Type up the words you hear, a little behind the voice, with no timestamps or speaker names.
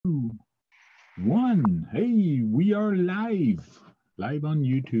One. Hey, we are live on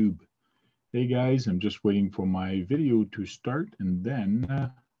YouTube. Hey guys, I'm just waiting for my video to start and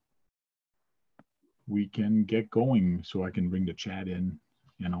then we can get going so I can bring the chat in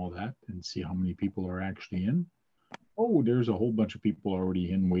and all that and see how many people are actually in. Oh, there's a whole bunch of people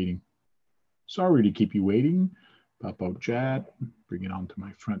already in waiting. Sorry to keep you waiting. Pop out chat, bring it onto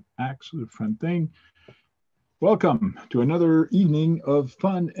my front axle, the front thing. Welcome to another evening of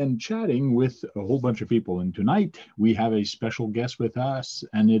fun and chatting with a whole bunch of people. And tonight we have a special guest with us,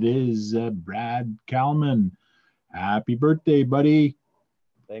 and it is Brad Kalman. Happy birthday, buddy.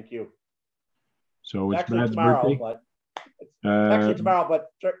 Thank you. So it's actually Brad's tomorrow, birthday. but it's actually tomorrow,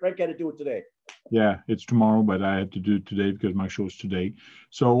 but Rick got to do it today. Yeah, it's tomorrow, but I had to do it today because my show's today.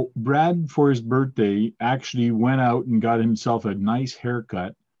 So Brad, for his birthday, actually went out and got himself a nice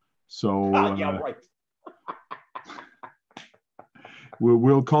haircut. So yeah, right.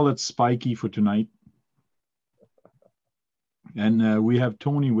 We'll call it spiky for tonight. And we have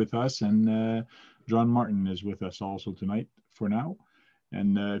Tony with us, and John Martin is with us also tonight for now.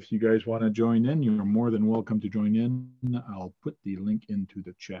 And if you guys want to join in, you're more than welcome to join in. I'll put the link into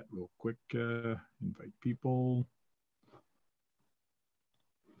the chat real quick. Invite people.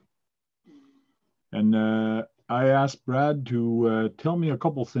 And I asked Brad to tell me a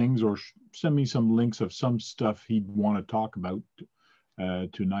couple things or send me some links of some stuff he'd want to talk about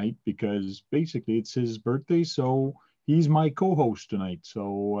tonight, because basically it's his birthday, so he's my co-host tonight.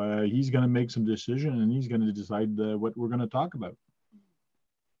 So he's going to make some decision and he's going to decide what we're going to talk about.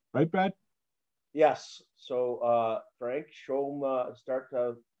 Right, Brad? Yes. So Frank, show them, start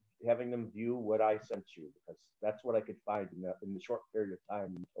having them view what I sent you, because that's what I could find in the short period of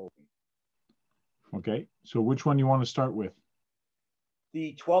time you told me. Okay. So which one you want to start with?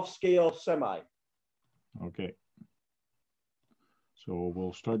 The 12th scale semi. Okay. So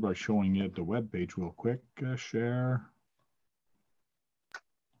we'll start by showing you the web page real quick. Share.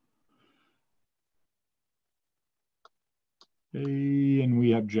 Hey, and we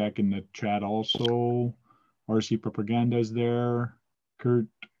have Jack in the chat also. RC Propaganda is there. Kurt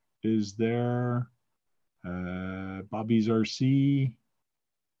is there. Bobby's RC.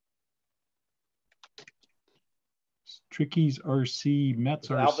 Tricky's RC. Met's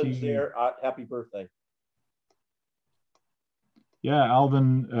RC. Alvin's there. Happy birthday. Yeah,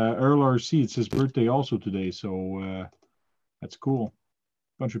 Alvin Earl RC. It's his birthday also today, so that's cool.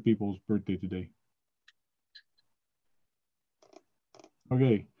 Bunch of people's birthday today.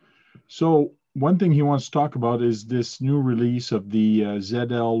 Okay, so one thing he wants to talk about is this new release of the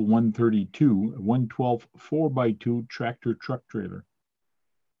ZL 132 112 4x2 tractor truck trailer.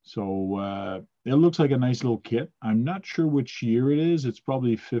 So it looks like a nice little kit. I'm not sure which year it is. It's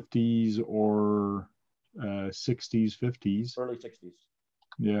probably 50s or 60s, 50s. Early 60s.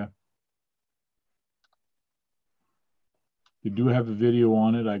 Yeah. You do have a video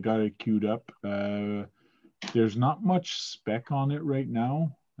on it. I got it queued up. There's not much spec on it right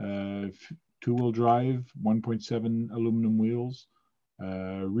now. Two-wheel drive, 1.7 aluminum wheels,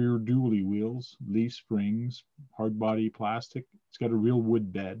 rear dually wheels, leaf springs, hard body plastic. It's got a real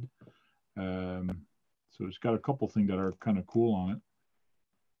wood bed. So it's got a couple things that are kind of cool on it.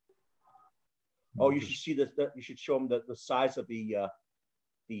 Oh, you should see this. You should show them the size of the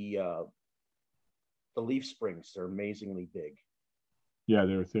leaf springs. They're amazingly big. Yeah,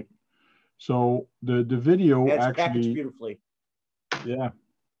 they're thick. So the video it's actually packaged beautifully. Yeah.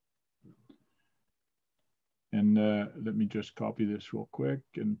 And let me just copy this real quick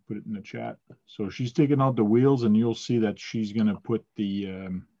and put it in the chat. So she's taking out the wheels, and you'll see that she's going to put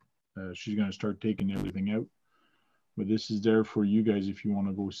the she's going to start taking everything out. But this is there for you guys if you want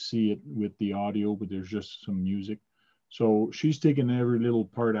to go see it with the audio, but there's just some music. So she's taking every little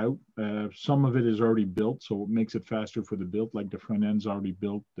part out. Some of it is already built, so it makes it faster for the build. Like the front end's already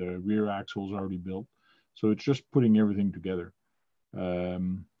built, the rear axle's already built. So it's just putting everything together.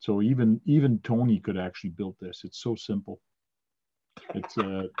 So even Tony could actually build this. It's so simple. It's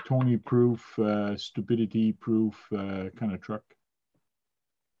a Tony-proof, stupidity-proof kind of truck.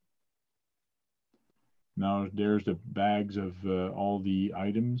 Now there's the bags of all the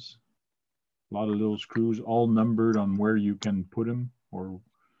items. A lot of little screws, all numbered on where you can put them or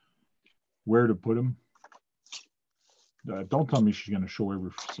where to put them. Don't tell me she's going to show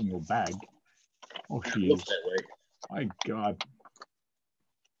every single bag. Oh, she is. That way. My God.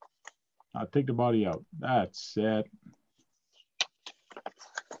 I'll take the body out. That's it.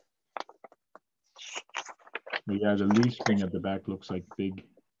 But yeah, the leaf spring at the back looks like big.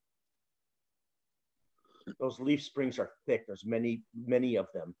 Those leaf springs are thick. There's many of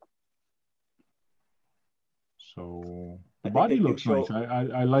them. So I body do looks nice.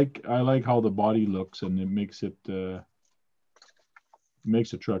 I like how the body looks, and it makes it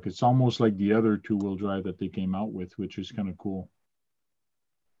makes a truck. It's almost like the other two-wheel drive that they came out with, which is kind of cool.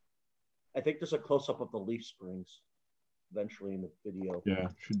 I think there's a close-up of the leaf springs eventually in the video. Yeah,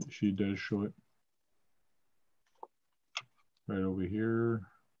 she does show it right over here.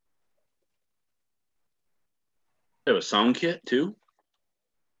 They have a sound kit too?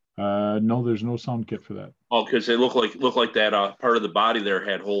 No, there's no sound kit for that. Oh, because they look like that part of the body there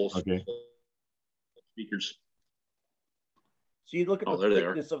had holes. Okay. Speakers. So you look at the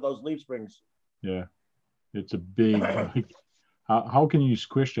thickness of those leaf springs. Yeah, it's a big. Like, how can you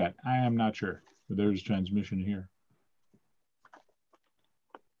squish that? I am not sure. But there's transmission here.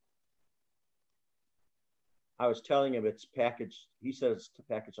 I was telling him it's packaged. He says it's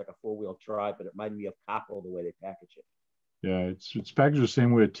packaged like a four-wheel drive, but it might be a Capo the way they package it. Yeah, it's packaged the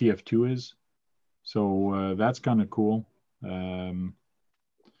same way a TF2 is. So that's kind of cool. It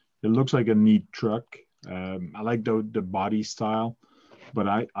looks like a neat truck. I like the body style, but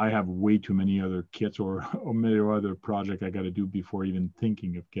I have way too many other kits or many other project I got to do before even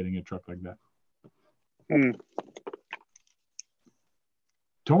thinking of getting a truck like that.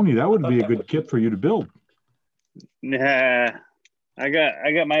 Tony, that would be a good kit for you to build. Nah, I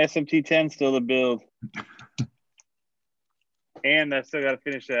got my SMT10 still to build, and I still got to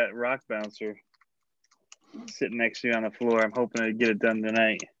finish that rock bouncer sitting next to you on the floor. I'm hoping to get it done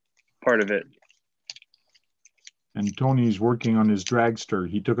tonight. Part of it. And Tony's working on his dragster.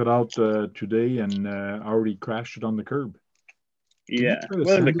 He took it out today and already crashed it on the curb. Yeah,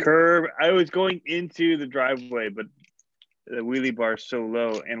 well, the curb. I was going into the driveway, but the wheelie bar is so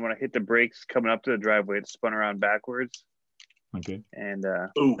low, and when I hit the brakes coming up to the driveway, it spun around backwards. Okay. And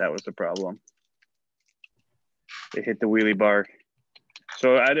that was the problem. It hit the wheelie bar.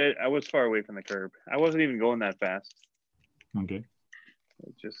 So I was far away from the curb. I wasn't even going that fast. Okay.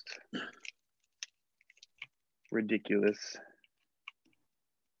 It just ridiculous.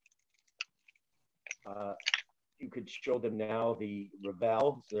 You could show them now the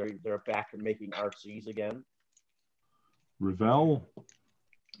Revell. They're back and making RCs again. Rebel.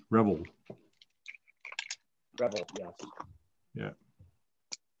 Rebel, yes. Yeah.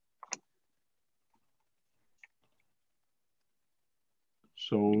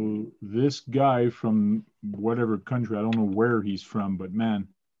 So this guy from whatever country, I don't know where he's from, but man,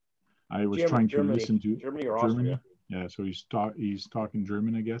 I was trying to listen to Germany or Austria. Yeah, so he's talking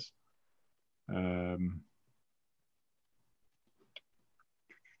German, I guess. Just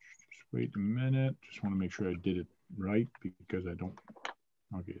wait a minute. Just want to make sure I did it right because I don't.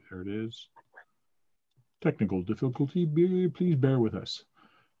 Okay, there it is. Technical difficulty. Please bear with us.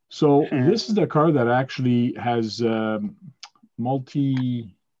 So this is the car that actually has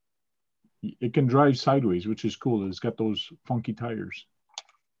it can drive sideways, which is cool. It's got those funky tires.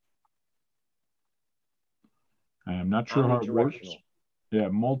 I'm not sure how it works. Yeah,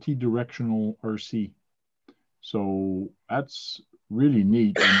 multi-directional RC. So that's really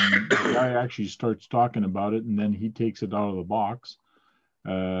neat. And the guy actually starts talking about it, and then he takes it out of the box.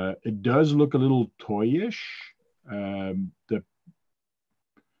 It does look a little toyish. The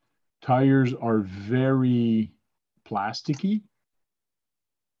tires are very plasticky.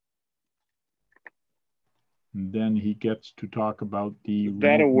 And then he gets to talk about the. Is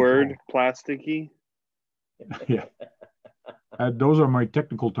that a word, plasticky? Yeah. Those are my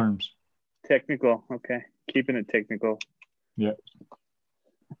technical terms. Technical, okay. Keeping it technical. Yeah.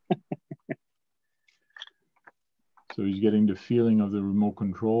 So he's getting the feeling of the remote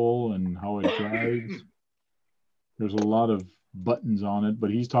control and how it drives. There's a lot of buttons on it,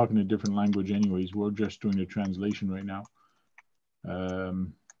 but he's talking a different language anyways. We're just doing the translation right now.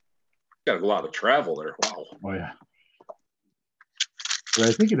 Got a lot of travel there. Wow. Oh, yeah. But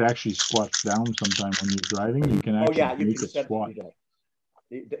I think it actually squats down sometime when you're driving. You can actually make it squat.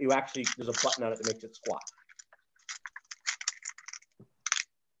 You actually, there's a button on it that makes it squat.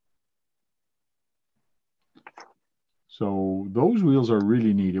 So those wheels are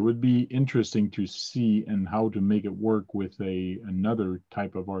really neat. It would be interesting to see and how to make it work with another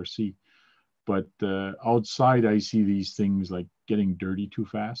type of RC. But outside, I see these things like getting dirty too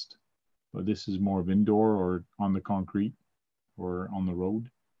fast. But this is more of indoor or on the concrete or on the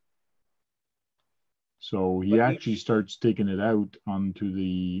road. So he actually starts taking it out onto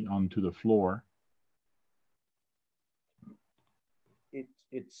the floor. They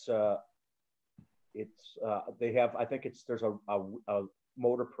have, I think there's a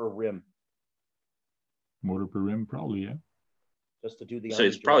motor per rim. Motor per rim, probably, yeah. Just to do the. So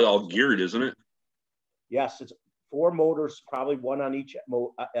it's probably all geared, isn't it? Yes, it's 4 motors, probably one on each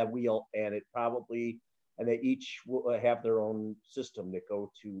wheel, and it probably, and they each will have their own system that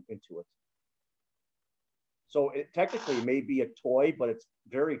go into it. So it technically may be a toy, but it's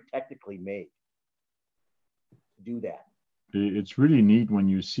very technically made to do that. It's really neat when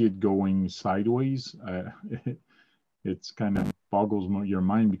you see it going sideways. It's kind of boggles your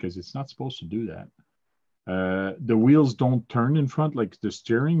mind because it's not supposed to do that. The wheels don't turn in front like the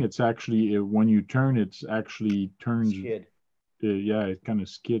steering. It's actually, when you turn, it's actually turns. Skid. Yeah, it kind of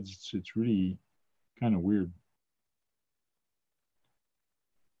skids. It's really kind of weird.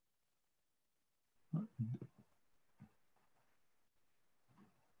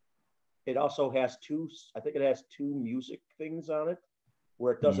 It also has I think it has two music things on it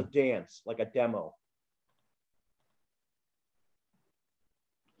where it does a dance, like a demo.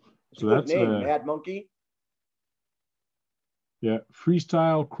 It's a good name, Mad Monkey. Yeah,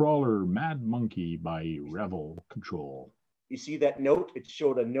 Freestyle Crawler Mad Monkey by Revel Control. You see that note? It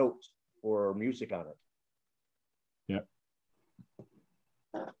showed a note or music on it. Yeah.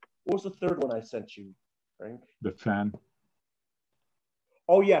 What was the third one I sent you, Frank? The fan.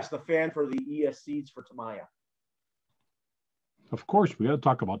 Oh, yes, the fan for the ESCs for Tamiya. Of course, we got to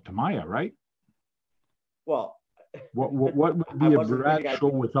talk about Tamiya, right? Well, what would be a Brad show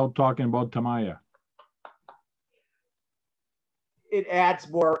without talking about Tamiya? It adds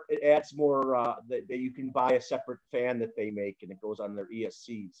more that you can buy a separate fan that they make, and it goes on their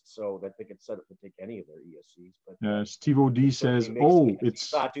ESCs, so that they can set up to take any of their ESCs. But Steve O'D says, "Oh, it's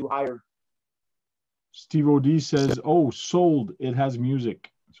too higher." Steve O'D says, "Oh, sold. It has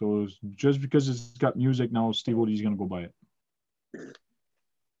music." So just because it's got music now, Steve O'D is going to go buy it.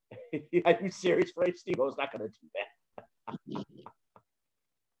 Are you serious, Frank? Steve O's not going to do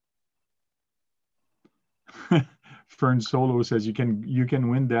that. Fern Solo says you can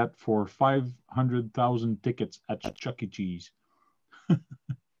win that for 500,000 tickets at Chuck E. Cheese. That's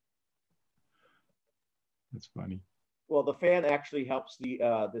funny. Well, the fan actually helps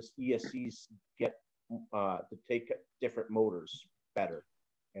this ESCs get to take different motors better.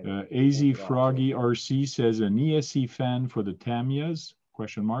 AZ Froggy RC says an ESC fan for the Tamiyas? ?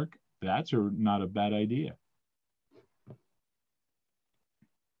 That's not a bad idea.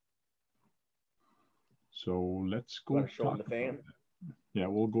 So let's go show the fan. Yeah,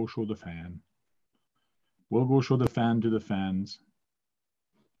 we'll go show the fan. We'll go show the fan to the fans.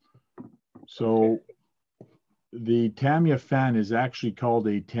 So the Tamiya fan is actually called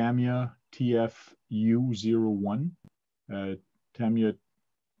a Tamiya TFU01. Tamiya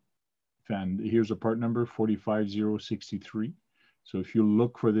fan. Here's a part number 45063. So if you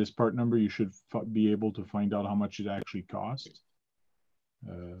look for this part number, you should be able to find out how much it actually costs.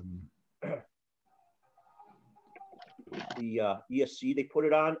 The ESC they put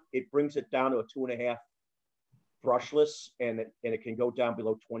it on, it brings it down to a 2.5 brushless, and it can go down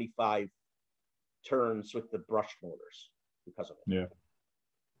below 25 turns with the brushed motors because of it. Yeah.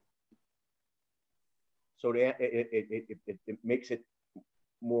 So it makes it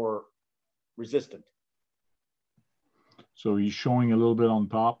more resistant. So he's showing a little bit on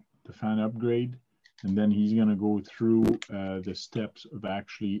top, the fan upgrade, and then he's going to go through the steps of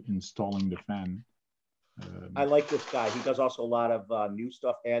actually installing the fan. I like this guy. He does also a lot of new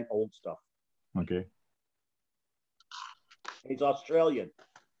stuff and old stuff. Okay. He's Australian.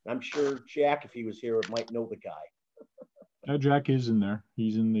 I'm sure Jack, if he was here, might know the guy. Jack is in there.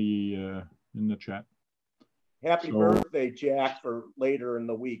 He's in the chat. Happy birthday, Jack, for later in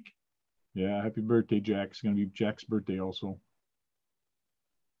the week. Yeah, happy birthday, Jack. It's going to be Jack's birthday also.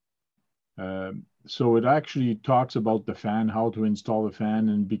 So it actually talks about the fan, how to install the fan,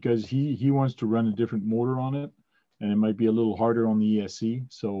 and because he wants to run a different motor on it, and it might be a little harder on the ESC,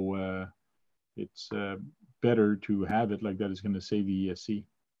 so it's better to have it like that. It's going to save the ESC.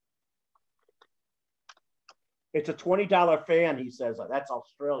 It's a $20 fan, he says. That's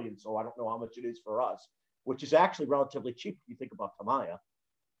Australian, so I don't know how much it is for us, which is actually relatively cheap if you think about Tamiya.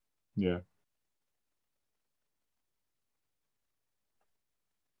 Yeah.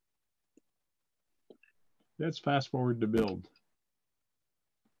 Let's fast forward the build.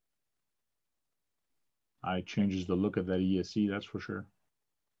 It changes the look of that ESC, that's for sure.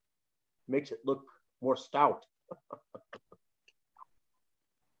 Makes it look more stout.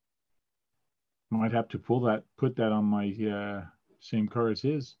 Might have to put that on my same car as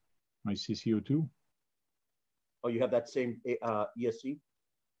his, my CC02. Oh, you have that same ESC?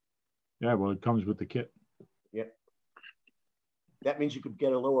 Yeah, well, it comes with the kit. Yeah. That means you could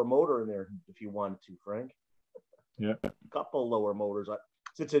get a lower motor in there if you wanted to, Frank. Yeah. A couple lower motors,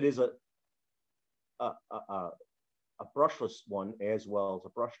 since it is a brushless one as well as a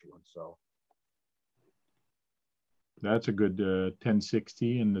brushed one. So That's a good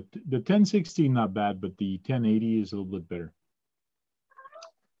 1060, and the 1060 not bad, but the 1080 is a little bit better.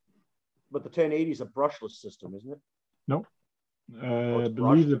 But the 1080 is a brushless system, isn't it? Nope. I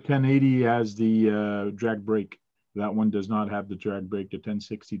believe the 1080 has the drag brake. That one does not have the drag brake. The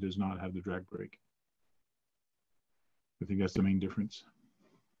 1060 does not have the drag brake. I think that's the main difference.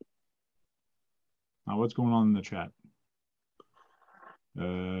 Now, what's going on in the chat?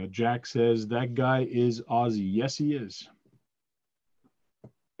 Jack says that guy is Aussie. Yes, he is.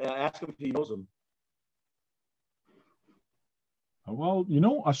 Ask him if he knows him. Well, you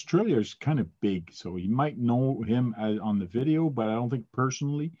know, Australia is kind of big, so you might know him on the video, but I don't think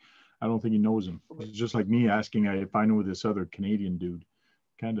personally, I don't think he knows him. It's just like me asking if I know this other Canadian dude.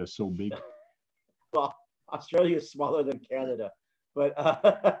 Kind of so big. Well, Australia is smaller than Canada, but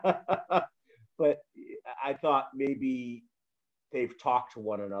but I thought maybe they've talked to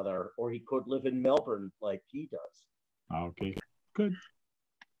one another, or he could live in Melbourne like he does. Okay, good.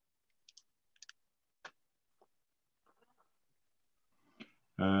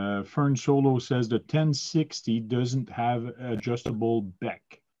 Fern Solo says the 1060 doesn't have adjustable Beck.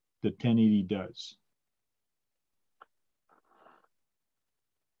 The 1080 does.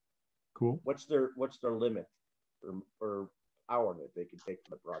 Cool. What's their limit for power that they can take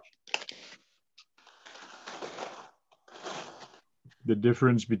from the brush? The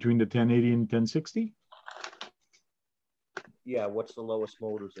difference between the 1080 and 1060? Yeah, what's the lowest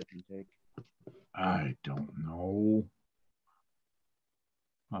motors they can take? I don't know.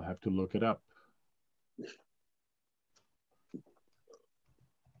 I'll have to look it up.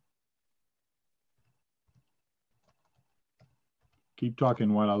 Keep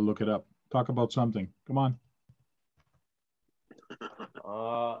talking while I look it up. Talk about something. Come on.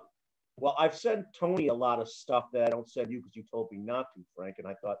 Well, I've sent Tony a lot of stuff that I don't send you because you told me not to, Frank. And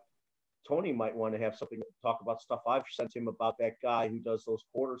I thought Tony might want to have something to talk about stuff I've sent him about that guy who does those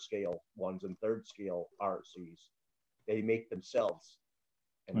quarter scale ones and third scale RCs. They make themselves.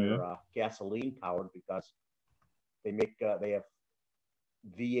 And they're gasoline powered because they have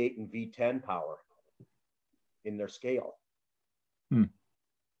V8 and V10 power in their scale.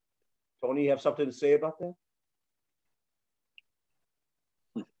 Tony, you have something to say about that?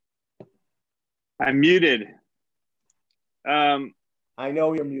 I'm muted. I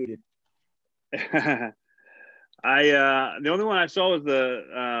know you're muted. The only one I saw was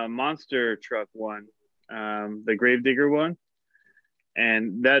the monster truck one, the Gravedigger one.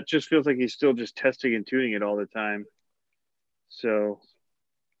 And that just feels like he's still just testing and tuning it all the time. So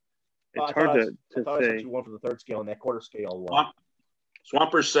it's hard to say. I sent you one for the third scale and that quarter scale one.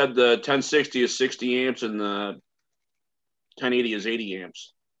 Swamper said the 1060 is 60 amps and the 1080 is 80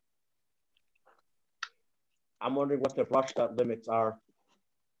 amps. I'm wondering what the brush cut limits are.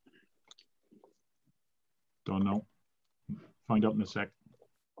 Don't know. Find out in a sec.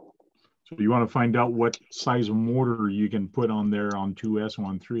 So you want to find out what size motor you can put on there on 2S or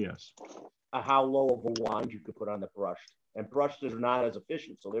on 3S. How low of a wand you could put on the brush. And brushes are not as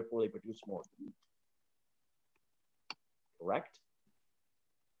efficient, so therefore they produce more heat. Correct?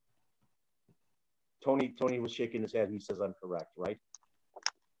 Tony was shaking his head. He says I'm correct, right?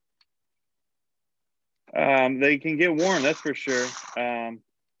 They can get warm, that's for sure.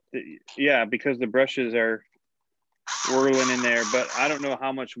 Yeah, because the brushes are whirling in there, but I don't know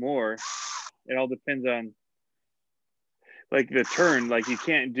how much more. It all depends on like the turn. Like you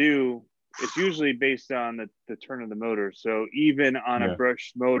can't do, it's usually based on the turn of the motor. So even on a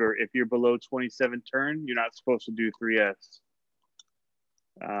brushed motor, if you're below 27 turn, you're not supposed to do 3S.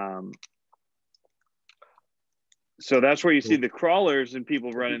 So that's where you see the crawlers and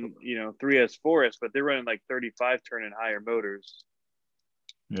people running, 3S, 4S, but they're running like 35 turn and higher motors.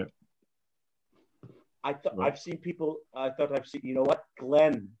 Yeah. I've seen people. You know what,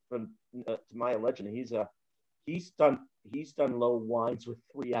 Glenn from to my legend. He's done low winds with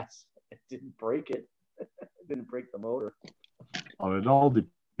 3S. It didn't break it. It didn't break the motor. Well, it all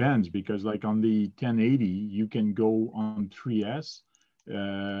depends because, like on the 1080, you can go on 3S,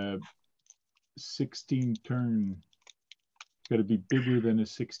 16 turn. It's got to be bigger than a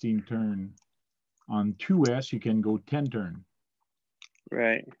 16 turn. On 2S, you can go 10 turn.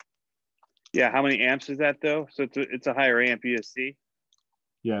 Right. Yeah, how many amps is that though? So it's a higher amp ESC.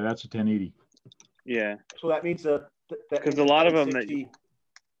 Yeah, that's a 1080. Yeah. So that means because a lot of them the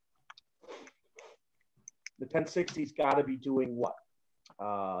 1060's got to be doing what?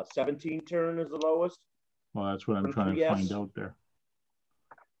 17 turn is the lowest. Well, that's what I'm trying to find out there.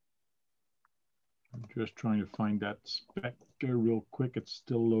 I'm just trying to find that spec real quick. It's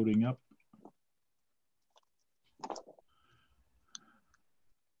still loading up.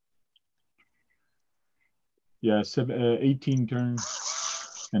 Yeah, 18 turn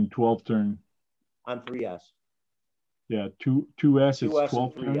and 12 turn. On 3S. Yeah, 2S is 2S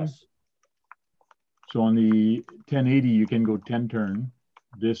 12 and turn. 3S. So on the 1080, you can go 10 turn.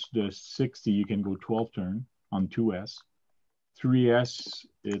 The 60, you can go 12 turn on 2S. 3S,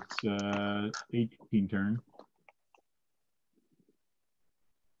 it's 18 turn.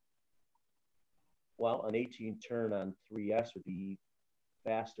 Well, an 18 turn on 3S would be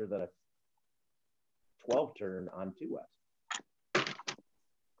faster than a 12 turn on 2S.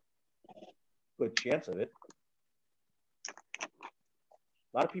 Good chance of it.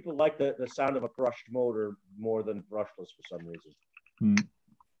 A lot of people like the sound of a brushed motor more than brushless for some reason.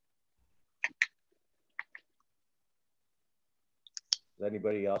 Has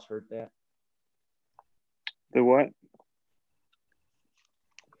anybody else heard that? The what?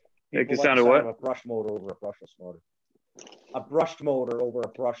 Like the sound of what? what? A brushed motor over a brushless motor. A brushed motor over a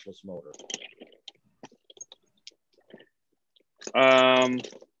brushless motor.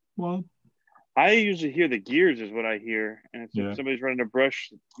 Well, I usually hear the gears is what I hear. And if somebody's running a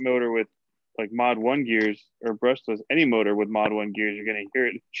brush motor with like Mod 1 gears or brushless, any motor with Mod 1 gears, you're going to hear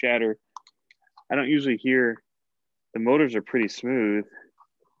it chatter. I don't usually hear, the motors are pretty smooth.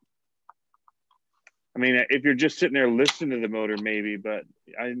 I mean, if you're just sitting there listening to the motor, maybe, but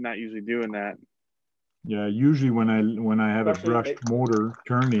I'm not usually doing that. Yeah, usually when I have a brushed motor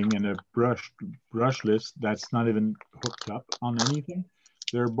turning and a brushless that's not even hooked up on anything,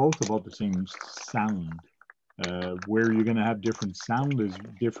 they're both about the same sound. Where you're going to have different sound is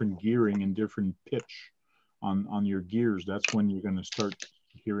different gearing and different pitch on your gears. That's when you're going to start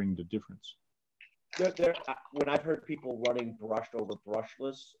hearing the difference. When I've heard people running brushed over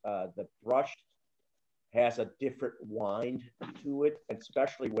brushless, the brushed has a different wind to it,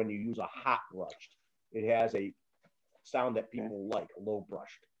 especially when you use a hot brushed. It has a sound that people like, low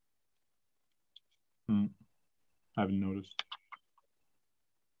brushed. I haven't noticed.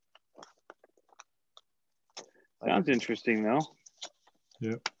 Sounds interesting, though.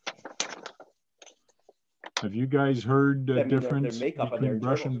 Yep. Have you guys heard the difference between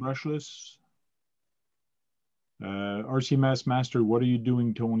brush and brushless? RC Master, what are you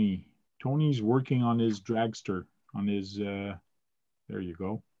doing, Tony? Tony's working on his dragster, on his, there you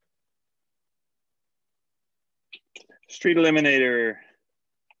go. Street Eliminator.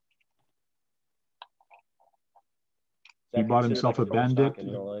 He bought himself a Bandit.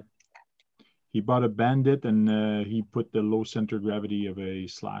 He bought a Bandit and he put the low center gravity of a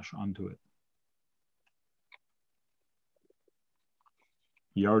Slash onto it.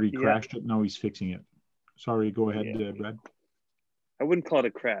 He already crashed it. Now he's fixing it. Sorry, go ahead, Brad. I wouldn't call it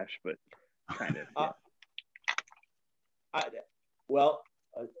a crash, but kind of.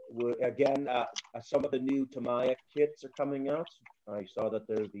 Again, some of the new Tamiya kits are coming out. I saw that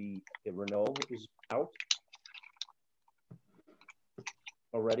the Renault is out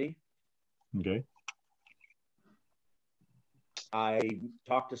already. Okay. I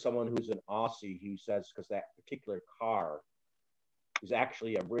talked to someone who's an Aussie who says because that particular car is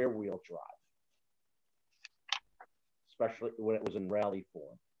actually a rear wheel drive, especially when it was in rally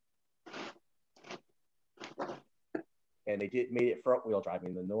form. And they made it front wheel drive. I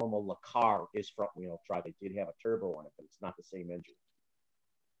mean, the normal Le Car is front wheel drive. They did have a turbo on it, but it's not the same engine.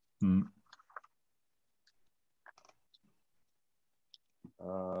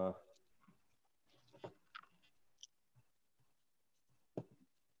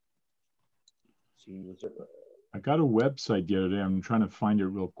 I got a website the other day. I'm trying to find it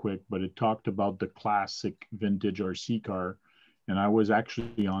real quick, but it talked about the classic vintage RC car. And I was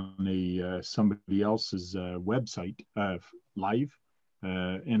actually on a somebody else's website live,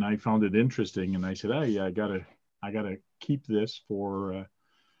 and I found it interesting. And I said, "Hey, I gotta keep this for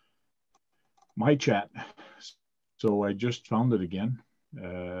my chat." So I just found it again.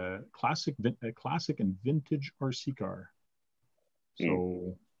 Classic and vintage RC car.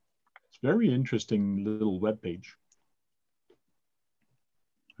 So it's very interesting little webpage.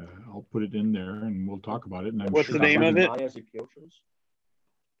 I'll put it in there and we'll talk about it. And I'm What's the name of it?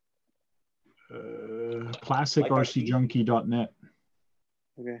 ClassicRCJunkie.net.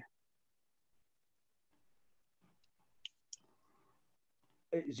 Okay.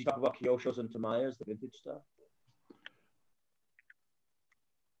 Is he talking about Kyoshos and Tamiyas, the vintage stuff?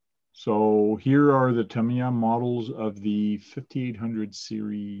 So here are the Tamiya models of the 5800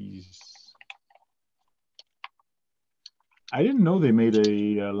 series. I didn't know they made a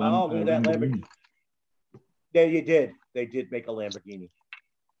Lamborghini. Yeah, you did. They did make a Lamborghini.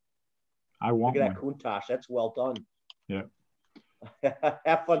 I want Look at that Countach. That's well done. Yeah.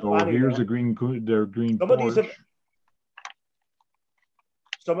 Have fun. So here's a green Porsche.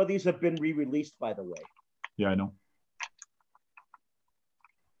 Some of these have been re-released, by the way. Yeah, I know.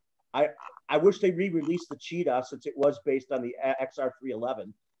 I wish they re-released the Cheetah since it was based on the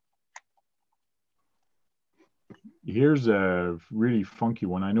XR311. Here's a really funky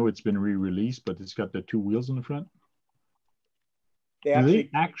one. I know it's been re-released, but it's got the two wheels in the front. They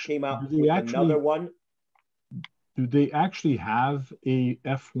actually came out with another one. Do they actually have a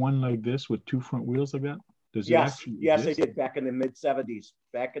F1 like this with two front wheels like that? Does it actually yes, exist? they did back in the mid-70s.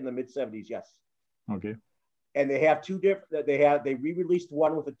 Back in the mid-70s, yes. Okay. And they have two different. They re-released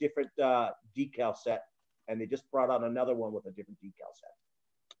one with a different decal set, and they just brought out another one with a different decal set.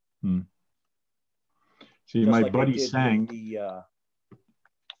 See, just my like buddy Sang.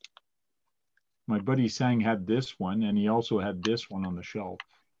 My buddy Sang had this one, and he also had this one on the shelf.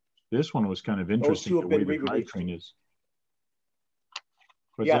 This one was kind of interesting. Those two have been the re-released. drivetrain is.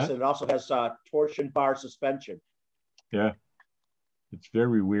 Yes, and it also has torsion bar suspension. Yeah, it's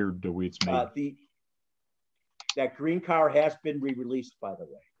very weird the way it's made. That green car has been re-released, by the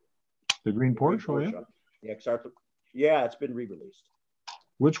way. The green Porsche, Porsche. Yeah. The XR, yeah, it's been re-released.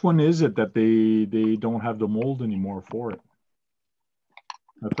 Which one is it that they don't have the mold anymore for it?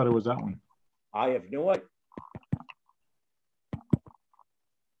 I thought it was that one. I have no idea.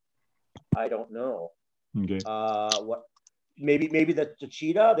 I don't know. Okay. What? Maybe the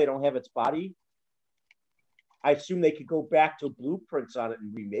Cheetah. They don't have its body. I assume they could go back to blueprints on it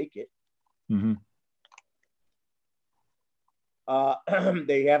and remake it. Mm-hmm.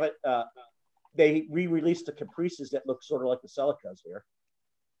 They have it. They re-released the Caprices that look sort of like the Celicas here.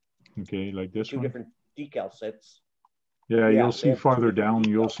 Okay, like this two one. Different decal sets. Yeah, you'll see farther down.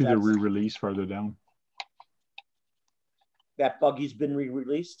 You'll see the re-release farther down. That buggy's been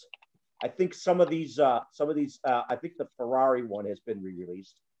re-released. I think some of these. I think the Ferrari one has been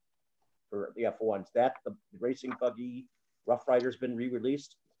re-released for the F1s. The racing buggy Rough Rider's been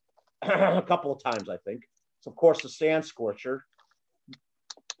re-released a couple of times, I think. So of course the Sand Scorcher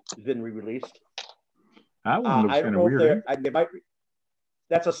has been re-released. That one looks kind of weird. They might.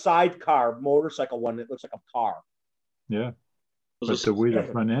 That's a sidecar motorcycle one that looks like a car. Yeah, but the way the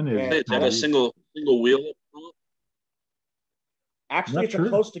front end is. Is that a single wheel? Actually, it's a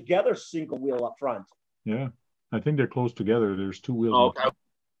close together single wheel up front. Yeah, I think they're close together. There's two wheels. Oh,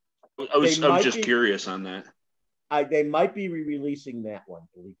 I was just curious on that. They might be re-releasing that one,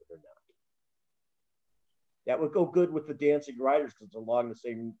 believe it or not. That would go good with the Dancing Riders because it's along the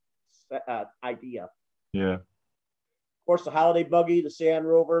same idea. Yeah. Of course, the Holiday Buggy, the Sand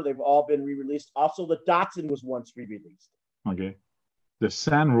Rover, they've all been re-released. Also, the Datsun was once re-released. Okay. The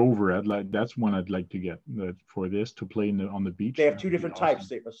Sand Rover, that's one I'd like to get for this to play on the beach. They have two different types,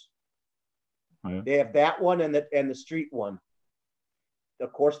 Davis. Oh, yeah? They have that one and the street one.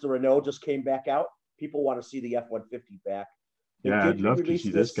 Of course, the Renault just came back out. People want to see the F-150 back. I'd love to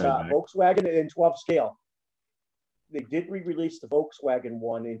see this guy back. Volkswagen in 12 scale. They did re-release the Volkswagen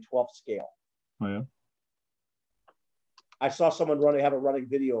one in 12 scale. Oh, yeah? I saw someone have a running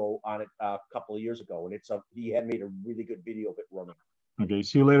video on it a couple of years ago, and he had made a really good video of it running. Okay,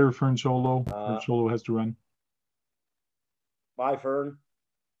 see you later, Fern Solo. Fern Solo has to run. Bye, Fern.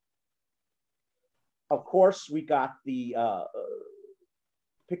 Of course, we got the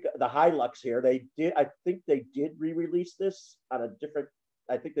Hilux here. I think they did re-release this on a different.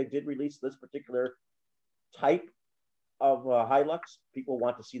 I think they did release this particular type of Hilux. People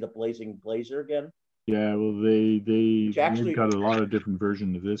want to see the Blazing Blazer again. Yeah, well, they've got a lot of different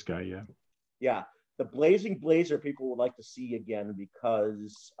versions of this guy. Yeah. Yeah, the Blazing Blazer people would like to see again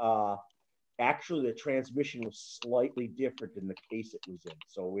because actually the transmission was slightly different in the case it was in,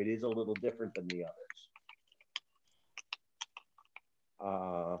 so it is a little different than the others.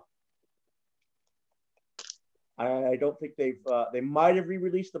 I don't think they might have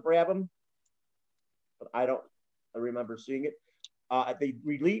re-released the Brabham, but I remember seeing it. They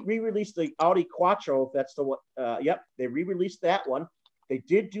re-released the Audi Quattro, if that's the one. Yep, they re-released that one. They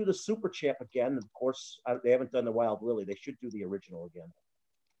did do the Super Champ again. Of course, they haven't done the Wild Willie. They should do the original again.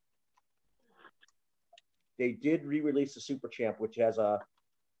 They did re-release the Super Champ, which has a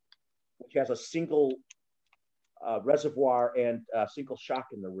single reservoir and a single shock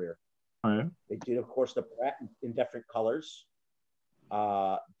in the rear. Oh, yeah? They did, of course, the Brat in different colors.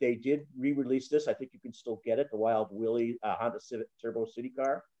 They did re-release this. I think you can still get it. The Wild Willie Honda Civic Turbo City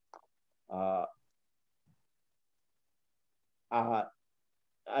car.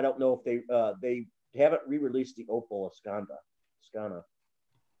 I don't know if they haven't re-released the Opel Ascana.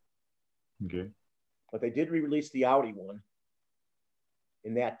 Okay. But they did re-release the Audi one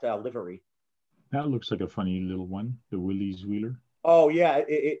in that livery. That looks like a funny little one, the Willys Wheeler. Oh yeah,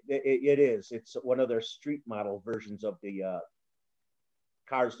 it is. It's one of their street model versions of the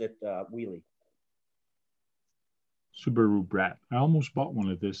cars that wheelie. Subaru Brat. I almost bought one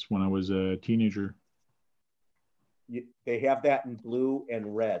of this when I was a teenager. They have that in blue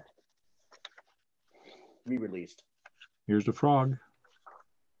and red. Re-released. Here's the Frog.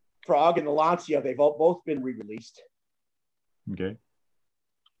 Frog and the Lancia, they've both been re-released. Okay.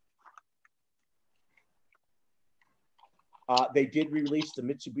 They did re-release the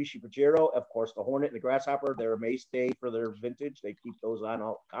Mitsubishi Pajero, of course, the Hornet and the Grasshopper. They're a mainstay for their vintage. They keep those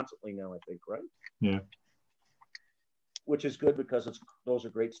on constantly now, I think, right? Yeah. Which is good because those are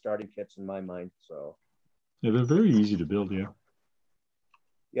great starting kits in my mind. So. Yeah, they're very easy to build. Yeah.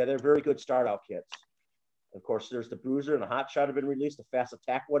 Yeah, they're very good start out kits. Of course, there's the Bruiser and the Hot Shot have been released. The Fast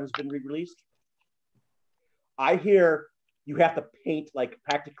Attack one has been re-released. I hear you have to paint like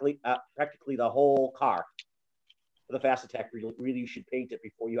practically the whole car. For the Fast Attack, really you should paint it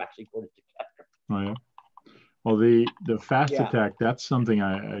before you actually put it together. Oh yeah. Well, the Fast Attack, that's something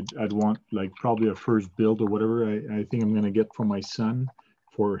I'd want, like probably a first build or whatever. I think I'm gonna get for my son,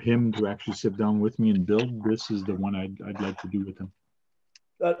 for him to actually sit down with me and build. This is the one I'd like to do with him.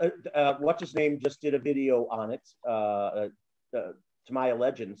 What's his name just did a video on it. Tamaya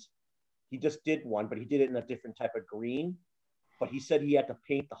Legends. He just did one, but he did it in a different type of green. But he said he had to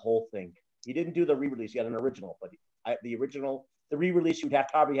paint the whole thing. He didn't do the re-release. He had an original, but the re-release, you'd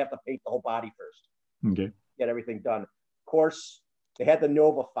probably have to paint the whole body first. Okay. Get everything done. Of course, they had the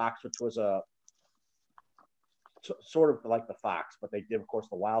Nova Fox, which was a sort of like the Fox, but they did, of course,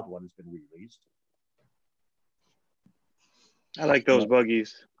 the Wild one has been re-released. I like those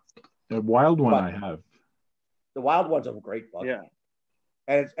buggies. The Wild one I have. The Wild one's a great buggy. Yeah.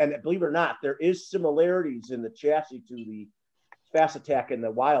 And believe it or not, there is similarities in the chassis to the Fast Attack and the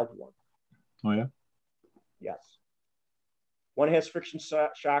Wild one. Oh, yeah? Yes. One has friction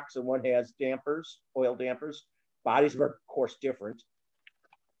shocks and one has dampers, oil dampers. Bodies are, of course, different.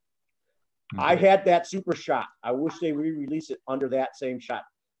 Okay. I had that Super Shot. I wish they re-release it under that same shot.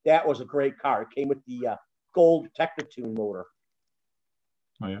 That was a great car. It came with the gold Technotune motor.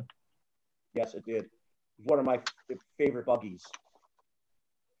 Oh, yeah? Yes, it did. It's one of my favorite buggies.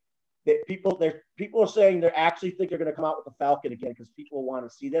 People are saying they actually think they're going to come out with the Falcon again because people want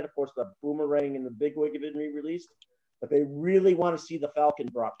to see that. Of course, the Boomerang and the Bigwig have been re-released, but they really want to see the Falcon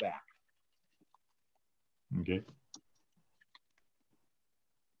brought back. Okay.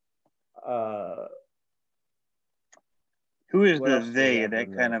 Who is the they in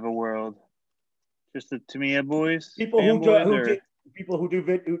that kind of a world? Just the Tamiya boys? People who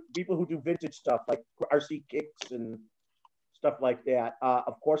do vintage stuff like RC Kicks and stuff like that.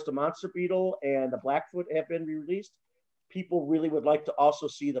 Of course, the Monster Beetle and the Blackfoot have been re-released. People really would like to also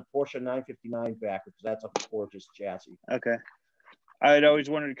see the Porsche 959 back because that's a gorgeous chassis. Okay. I'd always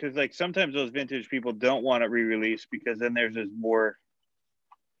wondered because like sometimes those vintage people don't want it re-released because then there's just more.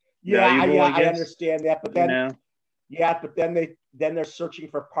 I understand that, but then but then they're searching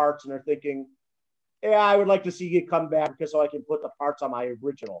for parts and they're thinking, yeah, I would like to see it come back because so I can put the parts on my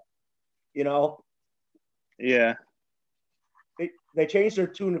original, you know? Yeah. They change their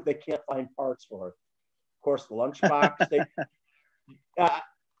tune if they can't find parts for it. Of course, the Lunchbox. The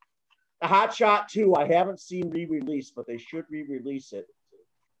Hot Shot 2, I haven't seen re-released, but they should re-release it.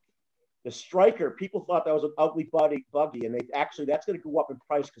 The Striker, people thought that was an ugly buggy, and that's going to go up in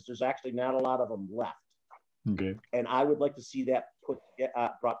price because there's actually not a lot of them left. Okay. And I would like to see that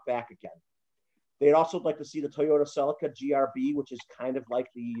brought back again. They'd also like to see the Toyota Celica GRB, which is kind of like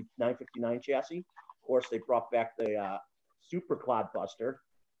the 959 chassis. Of course, they brought back the Super Clodbuster,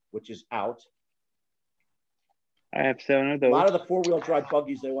 which is out. I have 7 of those. A lot of the 4-wheel drive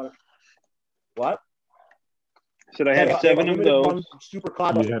buggies they want to. What? So I have 7 of those. Super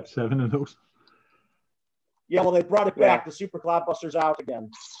Clodbuster. You have 7 of those? Yeah, well, they brought it back. The Super Clodbuster's out again.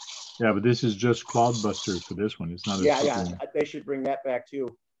 Yeah, but this is just Clodbusters for this one. It's not a Super one. They should bring that back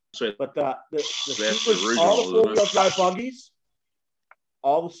too. But the Supers, all the 4-wheel drive buggies,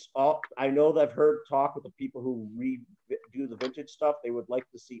 I know that I've heard talk with the people who do the vintage stuff. They would like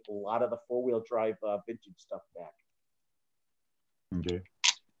to see a lot of the 4-wheel drive vintage stuff back. Okay.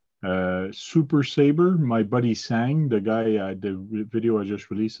 Super Saber, my buddy Sang, the guy, the video I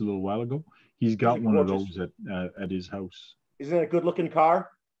just released a little while ago, he's got one of those at his house. Isn't it a good looking car?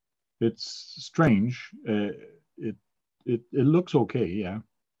 It's strange. It looks okay, yeah.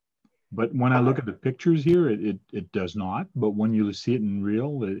 But when I look at the pictures here, it does not. But when you see it in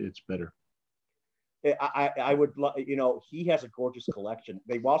real, it's better. I would, he has a gorgeous collection.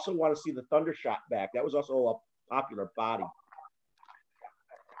 They also want to see the Thundershot back. That was also a popular body.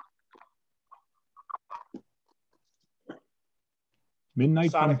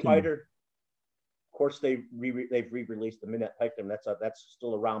 Midnight Sonic Fighter. Of course, they've re-released the Minute Titan. That's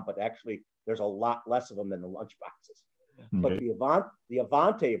still around, but actually, there's a lot less of them than the lunchboxes. But the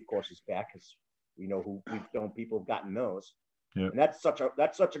Avante, of course, is back, because we know who we've known people have gotten those. Yeah. And that's such a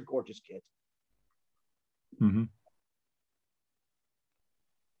gorgeous kit. Mm-hmm.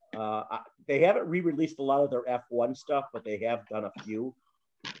 They haven't re-released a lot of their F1 stuff, but they have done a few.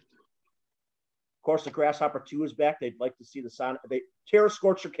 Of course, the Grasshopper 2 is back. They'd like to see the Sonic. Terra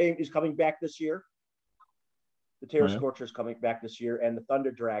Scorcher is coming back this year. The Terra Scorcher is coming back this year, and the Thunder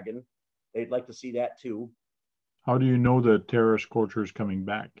Dragon. They'd like to see that too. How do you know the Terra Scorcher is coming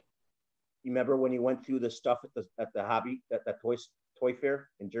back? You remember when you went through the stuff at the hobby that toy fair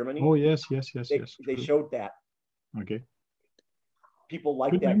in Germany? Oh yes. They showed that. Okay. People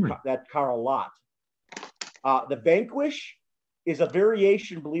like that car a lot. The Vanquish is a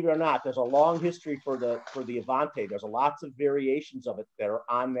variation, believe it or not. There's a long history for the Avante. There's lots of variations of it that are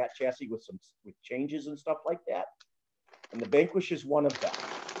on that chassis with changes and stuff like that. And the Vanquish is one of them.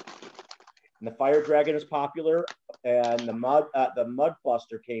 And the Fire Dragon is popular, and the Mud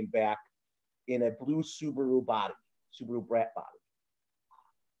Buster came back in a blue Subaru Brat body.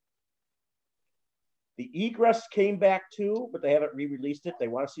 The Egress came back too, but they haven't re-released it. They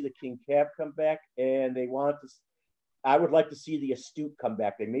want to see the King Cab come back, and I would like to see the Astute come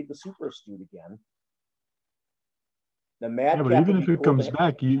back. They made the Super Astute again. The Madcap. But even if it comes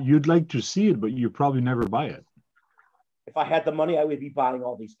back, you'd like to see it, but you probably never buy it. If I had the money, I would be buying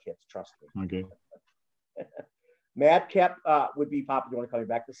all these kits. Trust me. Okay. Madcap would be popular when coming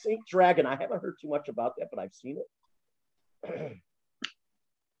back. The Saint Dragon, I haven't heard too much about that, but I've seen it.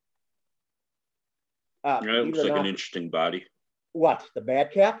 It looks like an interesting body. What, the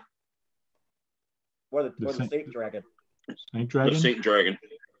Madcap? Or the Saint Dragon? Saint Dragon? The Saint Dragon.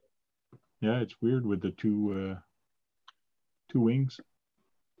 Yeah, it's weird with the two wings.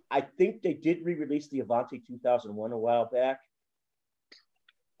 I think they did re-release the Avante 2001 a while back.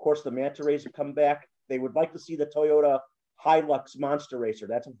 Of course, the Manta Rays have come back. They would like to see the Toyota Hilux Monster Racer.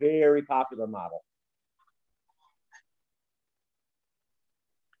 That's a very popular model.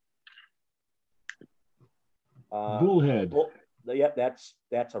 Bullhead. Yep,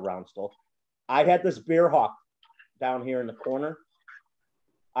 that's around still. I had this Bearhawk down here in the corner.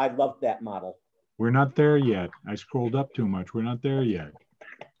 I loved that model. We're not there yet. I scrolled up too much. We're not there yet.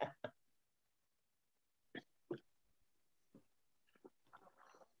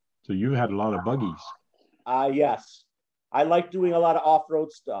 So you had a lot of buggies. Yes. I like doing a lot of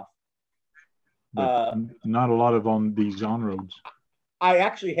off-road stuff. But not a lot of on these on-roads. I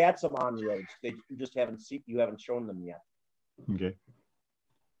actually had some on-roads. You just haven't shown them yet. Okay.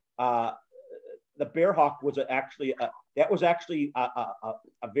 The Bearhawk was actually a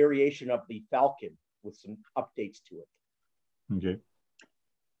variation of the Falcon with some updates to it. Okay.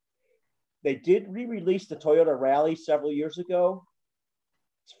 They did re-release the Toyota Rally several years ago.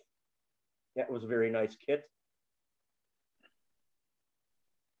 That was a very nice kit.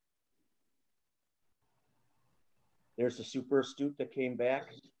 There's the Super Astute that came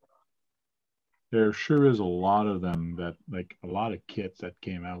back. There sure is a lot of them a lot of kits that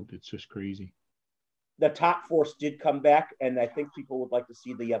came out. It's just crazy. The Top Force did come back, and I think people would like to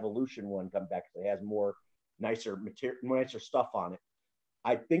see the Evolution one come back because it has more nicer stuff on it.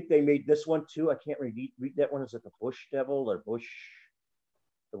 I think they made this one too. I can't read that one. Is it the Bush Devil or Bush?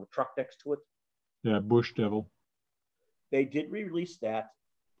 The truck next to it. Yeah, Bush Devil. They did re-release that.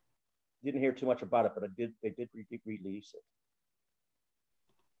 Didn't hear too much about it, but they did release it.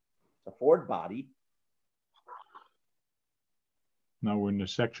 It's a Ford body. Now we're in the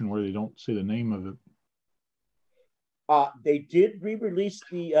section where they don't say the name of it. They did re-release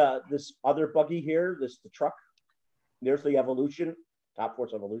this other buggy here. The truck. There's the Evolution, Top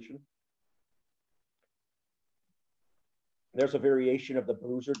Force Evolution. There's a variation of the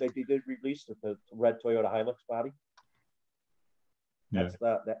Bruiser they did release with the red Toyota Hilux body. That's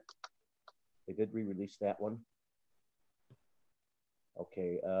that. They did re-release that one.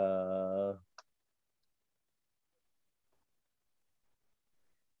 Okay.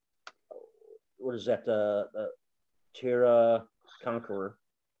 What is that? The Terra Conqueror.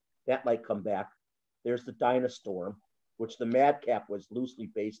 That might come back. There's the Dynastorm, which the Madcap was loosely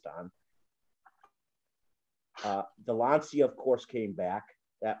based on. The Lancia, of course, came back.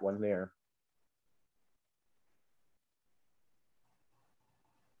 That one there.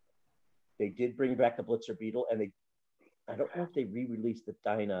 They did bring back the Blitzer Beetle, and I don't know if they re-released the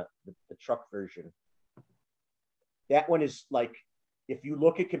the truck version. That one is like, if you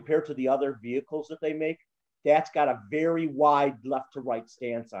look at compared to the other vehicles that they make, that's got a very wide left to right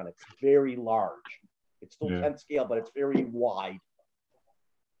stance on it. It's very large. It's still 10 scale, but it's very wide.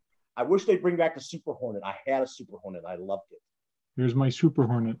 I wish they'd bring back the Super Hornet. I had a Super Hornet. I loved it. Here's my Super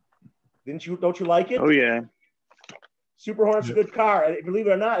Hornet. Didn't you? Don't you like it? Oh yeah. Super Hornet's a good car. And believe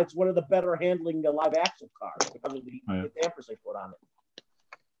it or not, it's one of the better handling live axle cars because of the dampers they put on it.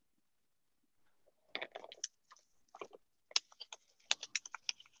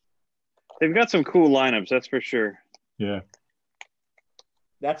 They've got some cool lineups, that's for sure. Yeah.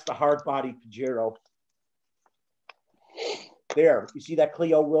 That's the hard body Pajero. There, you see that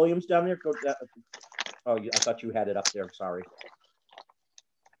Clio Williams down there? Oh, I thought you had it up there. Sorry.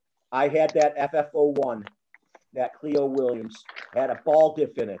 I had that FF01, that Clio Williams. Had a ball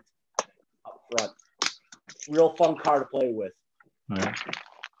diff in it up front. Real fun car to play with. Yeah.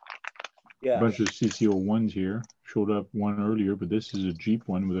 Yeah. A bunch of CC01s here. Showed up one earlier, but this is a Jeep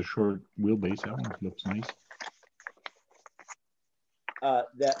one with a short wheelbase. That one looks nice.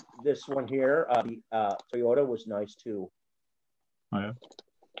 This one here, the Toyota was nice too. Oh yeah.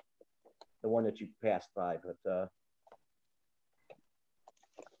 The one that you passed by, but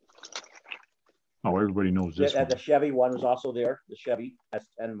oh, everybody knows this one. The Chevy one was also there. The Chevy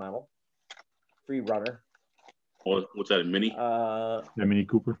S10 model, free runner. What's that? A Mini? The Mini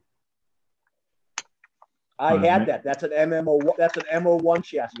Cooper. I had that. That's an MMO. That's an MO1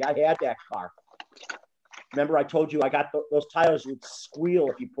 chassis. I had that car. Remember, I told you I got those tires would squeal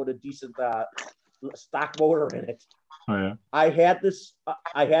if you put a decent stock motor in it. Oh yeah. I had this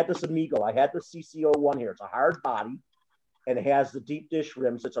Amigo. I had the CC01 here. It's a hard body, and it has the deep dish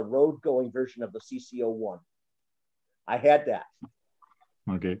rims. It's a road-going version of the CC01. I had that.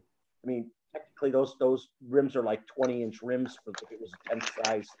 Okay. I mean, technically, those rims are like 20-inch rims if it was 10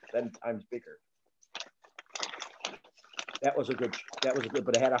 times bigger. That was a good,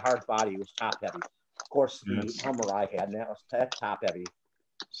 but it had a hard body. It was top heavy. Of course, the Hummer I had, and that's top heavy.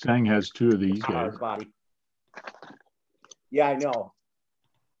 Sang has two of these guys. Hard body. Yeah, I know.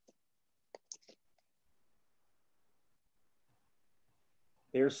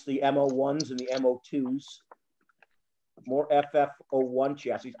 There's the MO1s and the MO2s. More FF01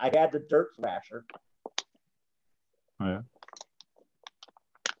 chassis. I had the Dirt Thrasher. Oh yeah.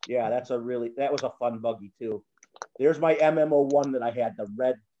 Yeah, that was a fun buggy too. There's my MMO1 that I had, the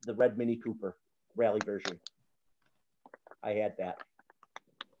red Mini Cooper rally version. I had that.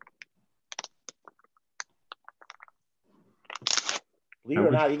 Believe it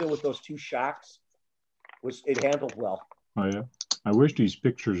or not, even with those two shocks, it handled well. Oh yeah. I wish these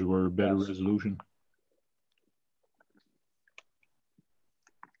pictures were better resolution.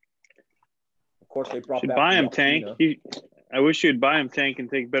 Of course, they brought back. Buy him, Tank. I wish you'd buy him, Tank, and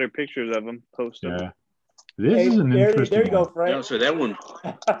take better pictures of them. Post them. Yeah. This is an interesting There you go, one. Frank. Yeah, so that one.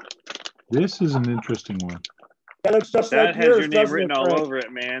 This is an interesting one. That looks just that like has yours, your name doesn't written it, all Frank? over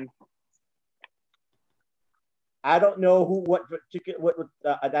it, man. I don't know what particular.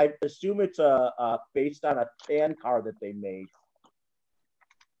 I assume it's based on a tan car that they made.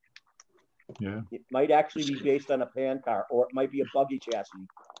 Yeah. It might actually be based on a pan car, or it might be a buggy chassis,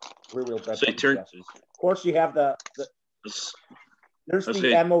 rear-wheel drive So buggy turn. chassis. Of course, you have there's the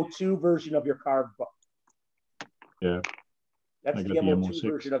MO2 version of your car. Yeah. That's the MO2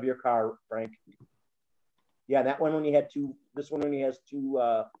 version of your car, Frank. Yeah, that one only had two. This one only has two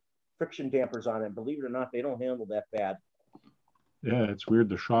friction dampers on it. Believe it or not, they don't handle that bad. Yeah, it's weird.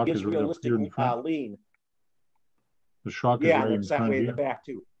 The shock is right up here in front. Lean. The shock is right in it's that front way in here. the back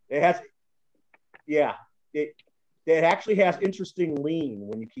too. It has, it actually has interesting lean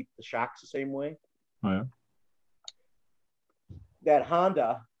when you keep the shocks the same way. Oh yeah. That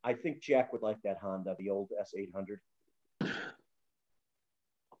Honda, I think Jack would like that Honda, the old S800.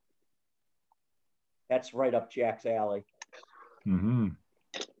 That's right up Jack's alley. Mm-hmm.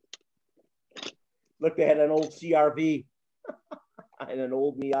 Look, they had an old CRV and an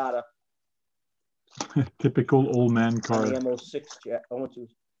old Miata. Typical old man car. The MO6 Jack.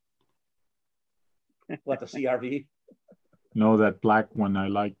 What, the CRV? No, that black one. I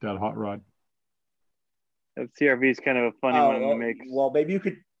like that hot rod. That CRV is kind of a funny one to make. Well, maybe you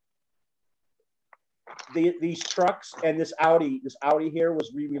could. These trucks and this Audi here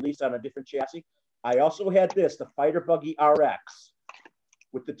was re-released on a different chassis. I also had the Fighter Buggy RX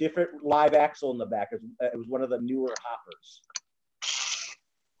with the different live axle in the back. It was one of the newer hoppers.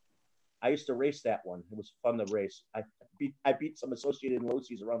 I used to race that one. It was fun to race. I beat some Associated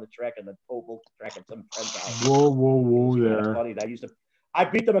Locies around the track and the oval track and some friends out. Whoa there. Funny. I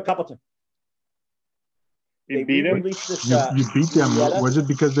beat them a couple times. You beat them? You beat them. Was it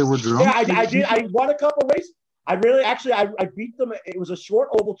because they were drunk? Yeah, I did. I won a couple races. I beat them. It was a short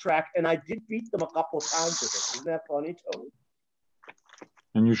oval track, and I did beat them a couple of times with it. Isn't that funny, Tony?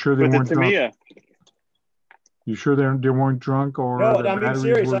 And you're sure they weren't drunk? You sure they weren't drunk or No, the I'm being batteries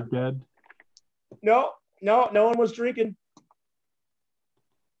serious. were dead? No one was drinking.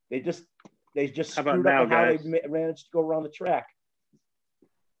 They just How about screwed now, up on how guys? they managed to go around the track.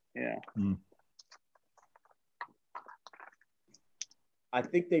 Yeah. I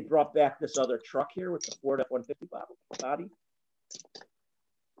think they brought back this other truck here with the Ford F-150 body.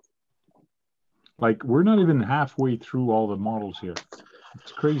 Like, we're not even halfway through all the models here.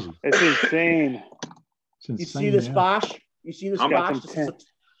 It's crazy. It's insane. It's insane. You see this yeah. Bosch? You see this I'm got Bosch? some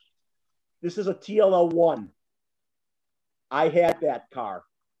This is a TLO1. I had that car.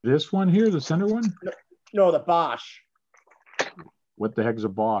 This one here, the center one? No, the Bosch. What the heck's a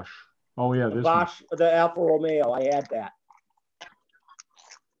Bosch? Oh, yeah, The this Bosch, the Alfa Romeo. I had that.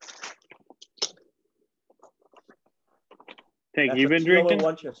 Tank, That's you a been drinking?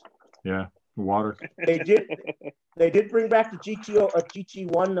 TLO1 chassis. one. Yeah, water. They did bring back the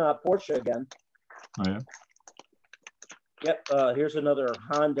GT1 Porsche again. Oh, yeah. Yep. Here's another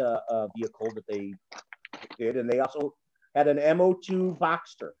Honda vehicle that they did, and they also had an MO2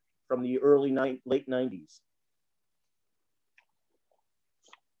 Boxster from the late 90s.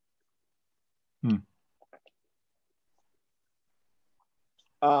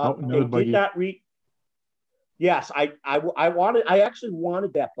 Another They buggy. did not read. Yes, I actually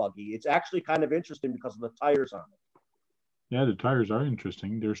wanted that buggy. It's actually kind of interesting because of the tires on it. Yeah, the tires are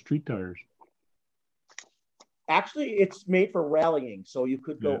interesting. They're street tires. Actually, it's made for rallying, so you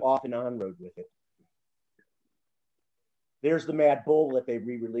could go Yeah. off and on road with it. There's the Mad Bull that they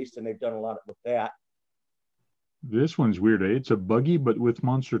re-released, and they've done a lot with that. This one's weird. Eh? It's a buggy, but with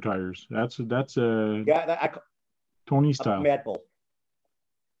monster tires. That's a Tony style. Mad Bull.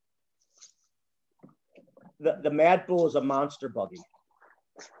 The Mad Bull is a monster buggy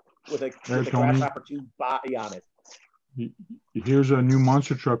with a Grasshopper 2 body on it. Here's a new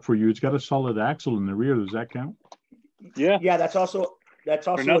monster truck for you. It's got a solid axle in the rear. Does that count? Yeah. Yeah, that's also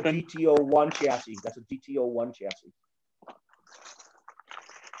a nothing. GTO1 chassis. That's a GTO1 chassis.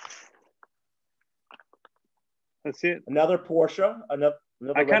 That's it. Another Porsche. Another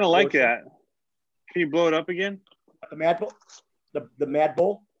I kind of like Porsche. that. Can you blow it up again? The Mad Bull. The Mad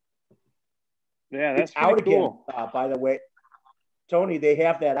Bull. Yeah, that's It's out cool. again. By the way, Tony, they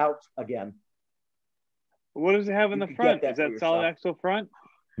have that out again. What does it have in You the can front? get Is that that for solid yourself. axle front?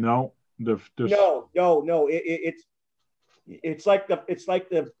 No. No. It's like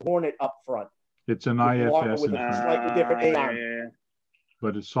the Hornet up front. It's an With IFS with in a front, slightly different A-arm. Yeah.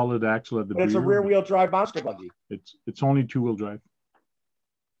 but it's solid axle at the But it's a rear. rear-wheel drive monster buggy. It's only two-wheel drive.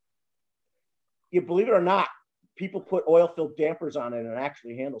 You believe it or not, people put oil-filled dampers on it, and it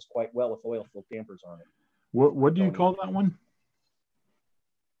actually handles quite well with oil-filled dampers on it. What do you call that one?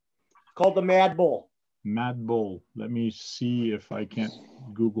 It's called the Mad Bull. Mad Bull. Let me see if I can't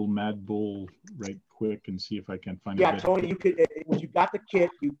Google Mad Bull right quick and see if I can find it. Yeah, Tony, you could. When you got the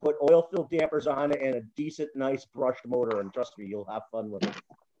kit, you put oil-filled dampers on it and a decent, nice brushed motor, and trust me, you'll have fun with it.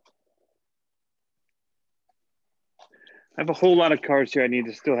 I have a whole lot of cars here I need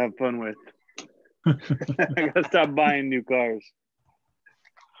to still have fun with. I gotta stop buying new cars.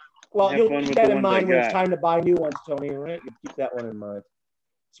 Well, Have you'll fun keep with that the in ones I mind when it's got. time to buy new ones, Tony. Right? You keep that one in mind.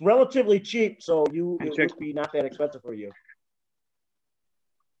 It's relatively cheap, so it would be not that expensive for you.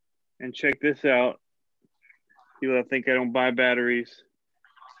 And check this out. People that think I don't buy batteries.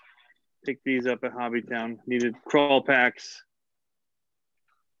 Pick these up at Hobbytown. Needed crawl packs.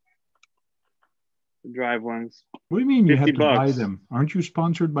 The drive ones. What do you mean you have to $50? buy them? Aren't you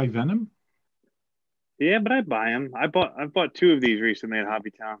sponsored by Venom? Yeah, but I buy them. I've bought two of these recently at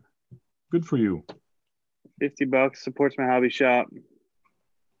Hobbytown. Good for you. $50 supports my hobby shop.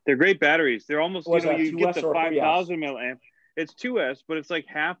 They're great batteries. They're almost, Was that you get 2S the or 3S? 5,000 milliamp. It's 2S, but it's like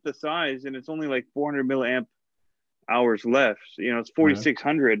half the size, and it's only like 400 milliamp hours left. It's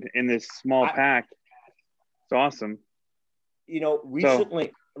 4,600 in this small pack. It's awesome.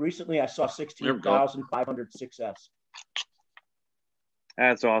 Recently I saw 16,500 6S.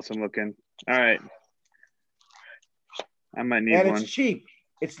 That's awesome looking. All right. I might need and one. And it's cheap.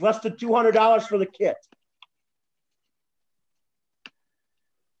 It's less than $200 for the kit.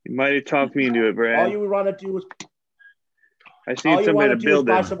 You might have talked me into it, Brad. All you want to do is I see somebody to build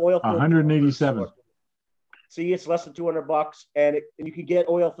buy it. some oil. 187. See, it's less than $200, and you can get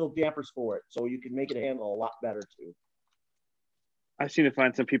oil-filled dampers for it, so you can make it handle a lot better too. I seem to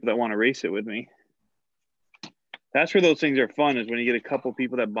find some people that want to race it with me. That's where those things are fun, is when you get a couple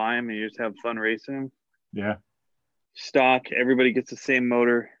people that buy them and you just have fun racing them. Yeah. Stock, everybody gets the same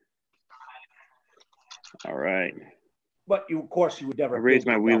motor. All right. But of course, you would never. I raised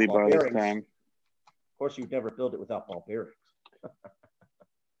my wheelie bar this time. Of course, you'd never build it without ball bearings.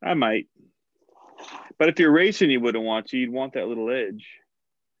 I might. But if you're racing, you wouldn't want to. You'd want that little edge.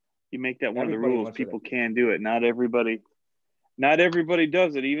 You make that one of the Everybody rules. wants People it. can do it. Not everybody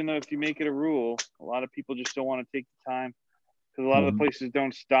does it. Even though if you make it a rule, a lot of people just don't want to take the time because a lot of the places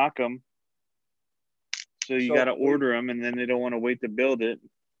don't stock them. So you got to order them, and then they don't want to wait to build it.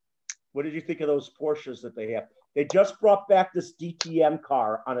 What did you think of those Porsches that they have? They just brought back this DTM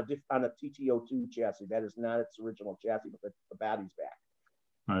car on a TT02 chassis. That is not its original chassis, but the body's back.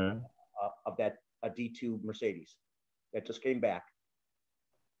 Oh, yeah. Of that a D2 Mercedes that just came back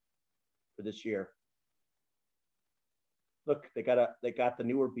for this year. Look, they got the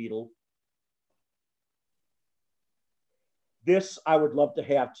newer Beetle. This I would love to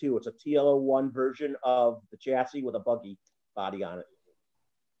have too. It's a TL01 version of the chassis with a buggy body on it.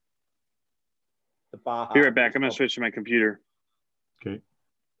 The Baja. Be right back. I'm gonna switch to my computer. Okay.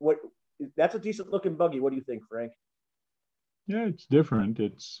 That's a decent looking buggy. What do you think, Frank? Yeah, it's different.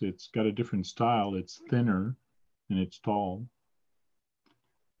 It's got a different style. It's thinner and it's tall.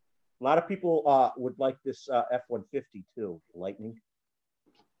 A lot of people would like this F-150 too, Lightning.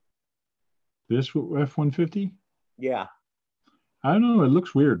 This F-150? Yeah. I don't know. It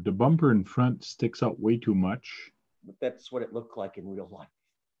looks weird. The bumper in front sticks out way too much. But that's what it looked like in real life.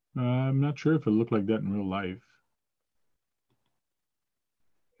 I'm not sure if it looked like that in real life.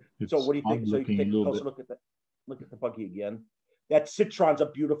 So what do you think? So you can take a closer look at the buggy again. That Citron's a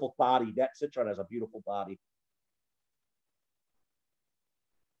beautiful body. That Citron has a beautiful body.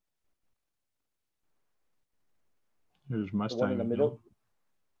 There's Mustang. The one in the middle.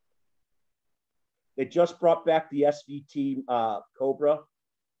 They just brought back the SVT Cobra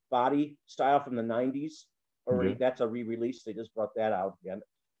body style from the 90s. Already, that's a re-release. They just brought that out again.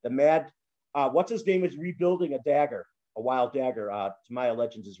 The Mad, what's his name, is rebuilding a Dagger, a Wild Dagger. Tamaya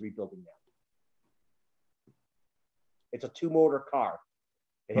Legends is rebuilding that. It's a 2-motor car.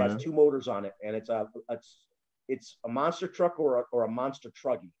 It has 2 motors on it, and it's a monster truck or a monster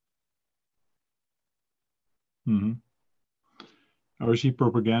truggy. Mm-hmm. RC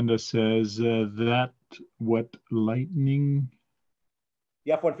Propaganda says that what Lightning?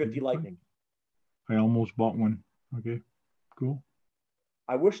 The F-150 Lightning. I almost bought one. Okay, cool.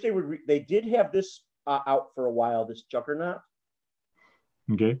 I wish they would. They did have this out for a while. This Juggernaut.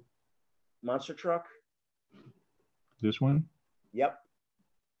 Okay. Monster truck. This one? Yep.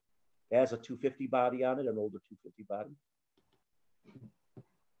 It has a 250 body on it, an older 250 body.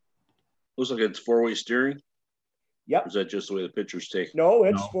 Looks like it's 4-way steering. Yep. Or is that just the way the pictures take? No,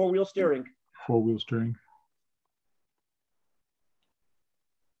 it's 4-wheel steering. 4-wheel steering.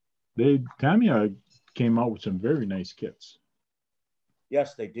 Tamiya came out with some very nice kits.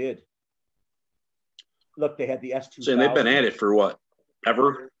 Yes, they did. Look, they had the S2000. Saying they've been at it for what?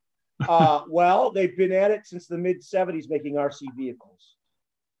 Ever? Well, they've been at it since the mid-70s making RC vehicles.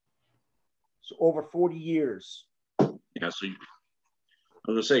 So over 40 years. Yeah, so I was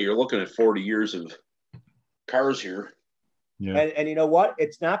going to say, you're looking at 40 years of cars here. Yeah. And you know what?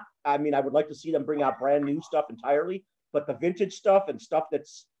 It's not, I mean, I would like to see them bring out brand new stuff entirely, but the vintage stuff and stuff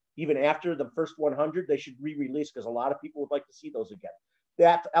that's even after the first 100, they should re-release because a lot of people would like to see those again.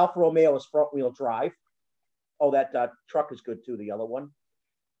 That Alfa Romeo is front-wheel drive. Oh, that truck is good too, the yellow one.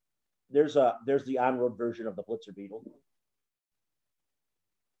 There's the on-road version of the Blitzer Beetle.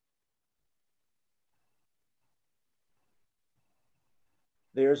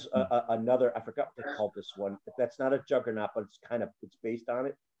 There's another, I forgot what they called this one. That's not a Juggernaut, but it's based on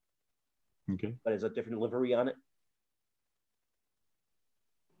it. Okay. But it's a different livery on it.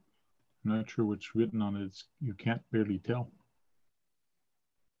 I'm not sure what's written on it. You can't barely tell.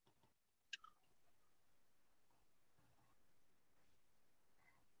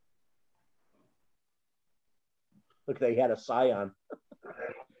 Look, they had a Scion.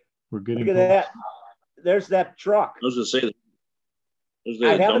 We're getting Look at that. There's that truck. I was going to say, there's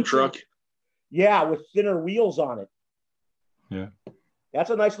that dump truck. Yeah, with thinner wheels on it. Yeah. That's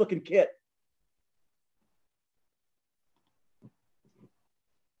a nice looking kit.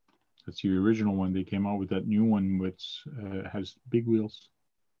 That's the original one. They came out with that new one, which has big wheels.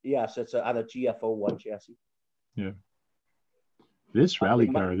 Yes, it's on a GFO1 chassis. Yeah. This rally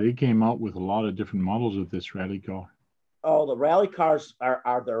car, they came out with a lot of different models of this rally car. Oh, the rally cars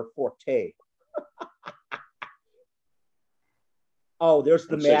are their forte. Oh, there's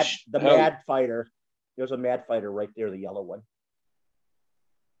the Mad Fighter. There's a Mad Fighter right there, the yellow one.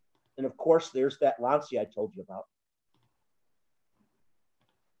 And of course, there's that Lancia I told you about.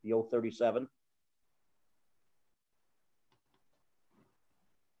 The 037.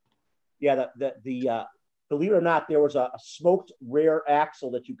 Yeah, believe it or not, there was a smoked rear axle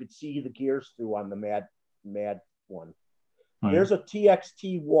that you could see the gears through on the Mad one. Oh, yeah. There's a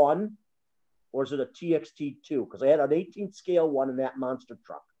TXT1 or is it a TXT2? Because I had an 18 scale one in that monster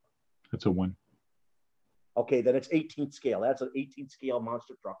truck. That's a 1. Okay, then it's 18 scale. That's an 18 scale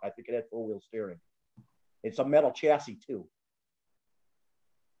monster truck. I think it had 4-wheel steering. It's a metal chassis too.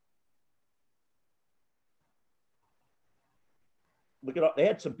 Look at, they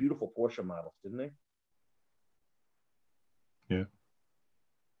had some beautiful Porsche models, didn't they? Yeah.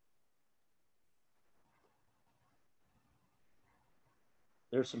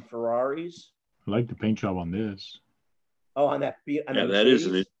 There's some Ferraris. I like the paint job on this. Oh, on that. On Yeah, the that is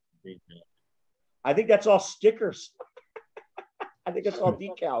Mercedes? it. I think that's all stickers. I think it's all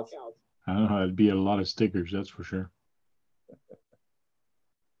decals. I don't know. It'd be a lot of stickers, that's for sure.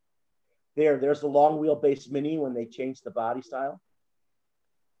 There's the long wheelbase Mini when they changed the body style.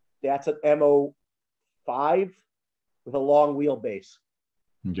 That's an MO5 with a long wheelbase.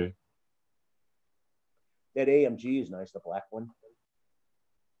 Okay. That AMG is nice, the black one.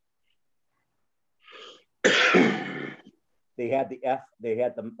 They had the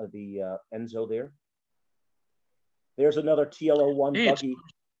Enzo there. There's another TL01 buggy.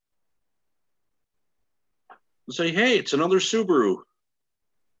 Say, hey, it's another Subaru.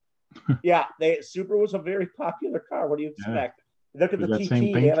 Yeah, Subaru was a very popular car. What do you expect? Yeah. Look at the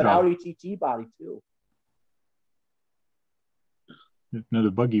TT. They have an Audi TT body too. Another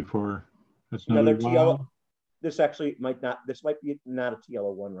buggy for that's another TL. This actually might not. This might be not a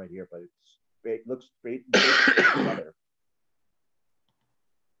TL01 right here, but it looks great. Together.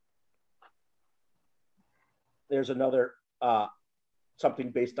 There's another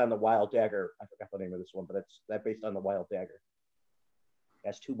something based on the Wild Dagger. I forgot the name of this one, but it's that based on the Wild Dagger. It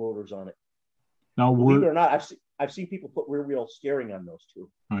has 2 motors on it. Now, believe it or not, I've seen people put rear wheel steering on those too.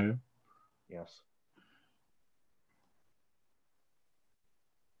 Oh yeah. Yes.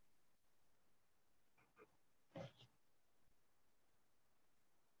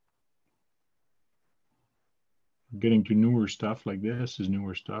 Getting to newer stuff like this is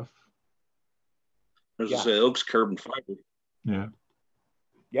newer stuff. As I say, it looks carbon fiber. Yeah.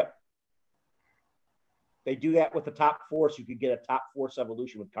 Yep. They do that with the Top Force. You could get a Top Force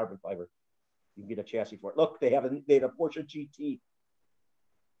Evolution with carbon fiber. You can get a chassis for it. Look, they have a Porsche GT.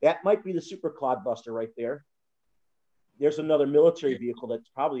 That might be the Super Clodbuster right there. There's another military vehicle that's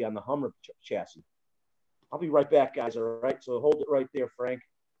probably on the Hummer chassis. I'll be right back, guys. All right. So hold it right there, Frank.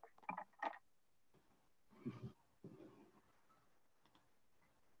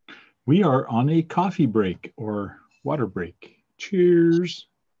 We are on a coffee break or water break. Cheers.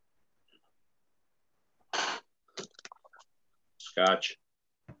 Scotch.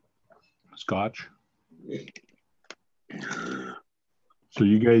 Scotch. So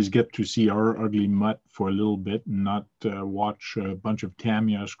you guys get to see our ugly mutt for a little bit and not watch a bunch of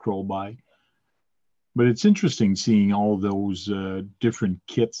Tamiya scroll by. But it's interesting seeing all those different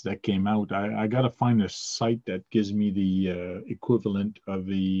kits that came out. I got to find a site that gives me the equivalent of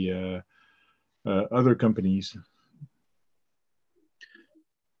the other companies.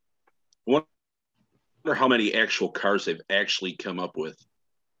 I wonder how many actual cars they've actually come up with.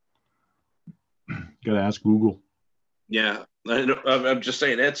 Got to ask Google. Yeah, I'm just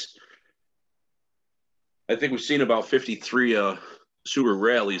saying I think we've seen about 53 Subaru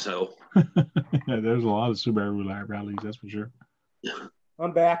rallies now. Yeah, there's a lot of Subaru rallies, that's for sure.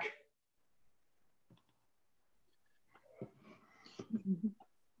 I'm back.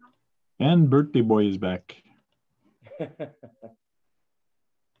 And Birthday Boy is back.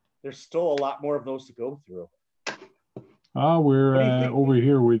 There's still a lot more of those to go through. We're over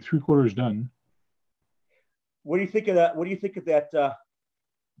here. We're 3/4 done. What do you think of that? What do you think of that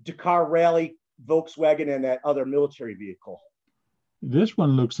Dakar Rally Volkswagen and that other military vehicle? This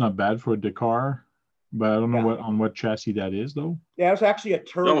one looks not bad for a Dakar, but I don't know what chassis that is, though. Yeah, it was actually a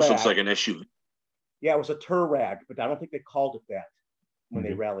Turrag. It almost looks like an SUV. Yeah, it was a Turrag, but I don't think they called it that when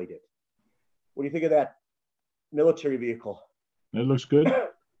they rallied it. What do you think of that military vehicle? It looks good. It's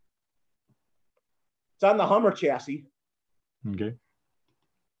on the Hummer chassis. Okay.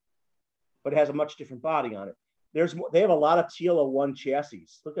 But it has a much different body on it. They have a lot of TL01 chassis.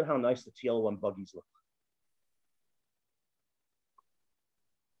 Look at how nice the TL01 buggies look.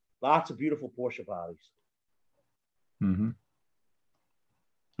 Lots of beautiful Porsche bodies. Mm-hmm.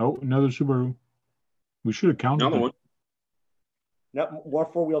 Oh, another Subaru. We should have counted another one. No,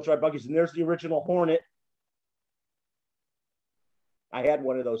 more 4-wheel drive buggies. And there's the original Hornet. I had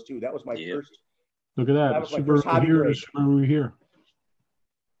one of those too. That was my first. Look at that. That was my first hobby grade. Subaru here.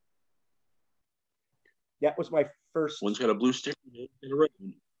 That was my first. One's got a blue sticker and a red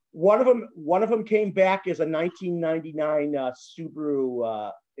one. One of them came back as a 1999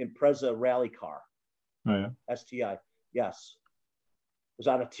 Subaru Impreza rally car. Oh yeah. STI. Yes. was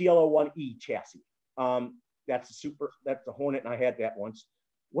on a TL01E chassis. That's the Hornet, and I had that once.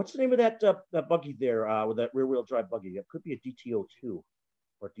 What's the name of that buggy there with that rear wheel drive buggy? It could be a DTO2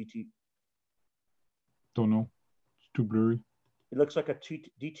 or DT. Don't know. It's too blurry. It looks like a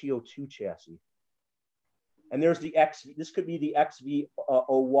DTO2 chassis. And there's the this could be the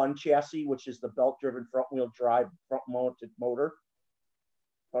XV01 chassis, which is the belt-driven front-wheel drive, front-mounted motor,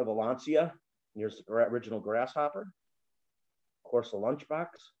 or the Lancia. Here's the original Grasshopper. Of course, the lunchbox.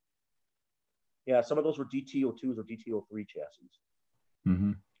 Yeah, some of those were DTO2s or DTO3 chassis,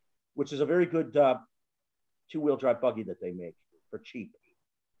 which is a very good two-wheel drive buggy that they make for cheap.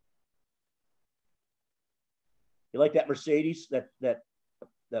 You like that Mercedes, that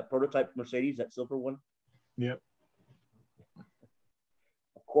prototype Mercedes, that silver one? Yep.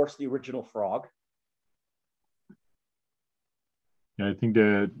 Of course, the original Frog. Yeah, I think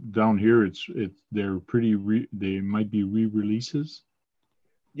that down here they're pretty they might be re-releases.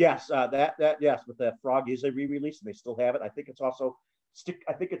 Yes, yes, but the Frog is a re-release, and they still have it. I think it's also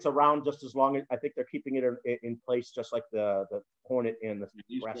I think it's around just as long as I think they're keeping it in place, just like the Hornet and the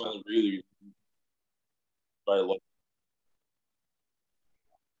Grasshopper. Really,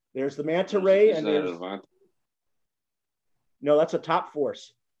 there's the Manta Ray, and there's no, that's a Top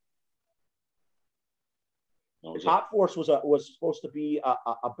Force. No, the Top Force was supposed to be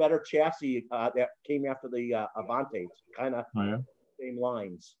a better chassis that came after the Avante, kind of same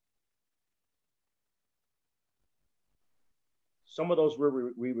lines. Some of those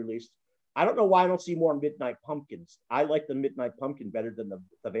were re-released. I don't know why I don't see more Midnight Pumpkins. I like the Midnight Pumpkin better than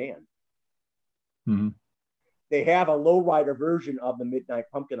the van. Mm-hmm. They have a lowrider version of the Midnight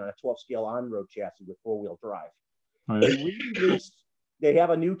Pumpkin on a 12-scale on-road chassis with four-wheel drive. Oh, yeah. They re-released. They have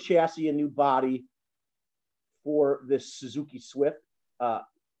a new chassis, a new body for this Suzuki Swift.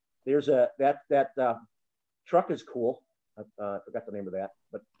 There's that truck is cool. I forgot the name of that,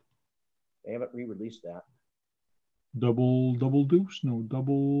 but they haven't re-released that. Double deuce? No,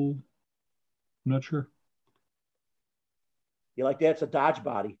 double. I'm not sure. You like that? It's a Dodge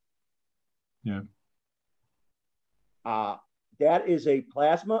body. Yeah. That is a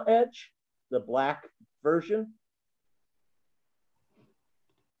Plasma Edge, the black version.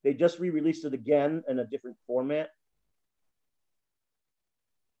 They just re-released it again in a different format.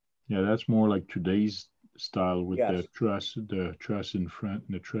 Yeah, that's more like today's style with Yes. the truss in front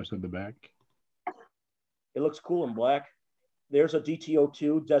and the truss at the back. It looks cool in black. There's a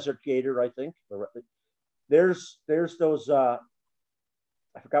DTO2 Desert Gator, I think. There's those. I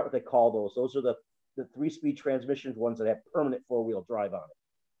forgot what they call those. Those are the 3-speed transmissions ones that have permanent four-wheel drive on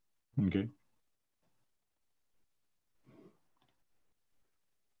it. Okay.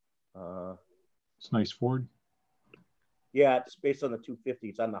 It's nice Ford. Yeah, it's based on the 250.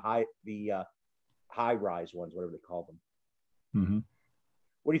 It's on the high rise ones, whatever they call them. Mm-hmm.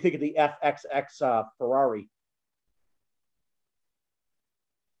 What do you think of the FXX Ferrari?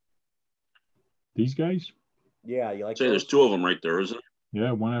 These guys? Yeah, you like? Say there's two of them right there, isn't it?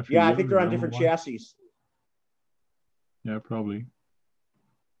 Yeah, one after. Yeah, I think they're on different chassis. Yeah, probably.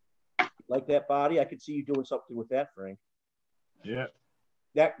 Like that body? I could see you doing something with that, Frank. Yeah.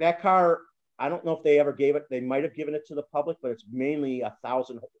 That car, I don't know if they ever gave it. They might have given it to the public, but it's mainly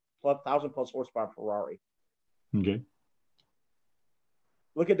 1,000 plus horsepower Ferrari. Okay.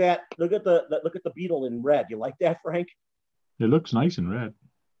 Look at that. Look at the Beetle in red. You like that, Frank? It looks nice in red.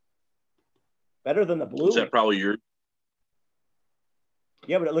 Better than the blue. Is that probably your?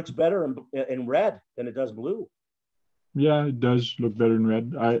 Yeah, but it looks better in red than it does blue. Yeah, it does look better in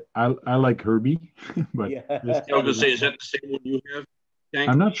red. I like Herbie, but yeah. I was gonna say, is that the same one you have? Tank?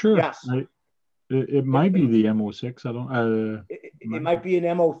 I'm not sure. Yes. It might be the MO6. I don't. It might be an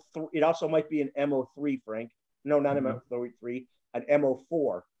MO3. It also might be an MO3, Frank. No, not an MO3. An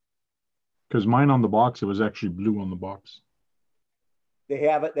MO4. Because mine on the box, it was actually blue on the box. They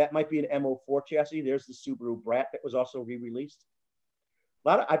have it. That might be an MO4 chassis. There's the Subaru Brat that was also re-released.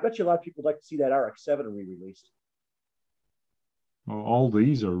 I bet you a lot of people like to see that RX-7 re-released. Well, all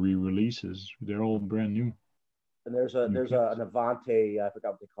these are re-releases. They're all brand new. And there's an Avante. I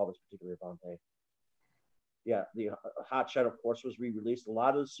forgot what they call this particular Avante. Yeah, the Hot Shot, of course, was re-released. A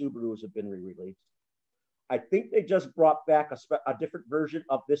lot of the Subarus have been re-released. I think they just brought back a different version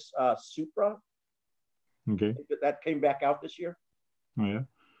of this Supra. Okay. That came back out this year. Oh, yeah.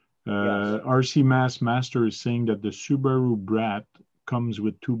 Yes. RC Master is saying that the Subaru Brat comes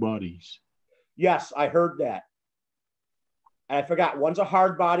with two bodies. Yes, I heard that. And I forgot. One's a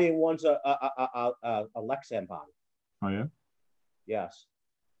hard body and one's a Lexan body. Oh, yeah? Yes.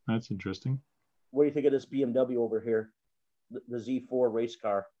 That's interesting. What do you think of this BMW over here? The Z4 race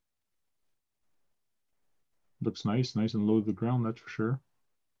car. Looks nice and low to the ground, that's for sure.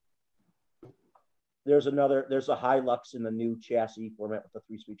 There's a Hilux in the new chassis format with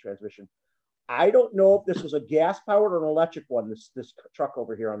the 3-speed transmission. I don't know if this was a gas powered or an electric one. This truck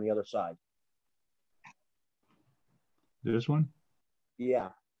over here on the other side. This one? Yeah.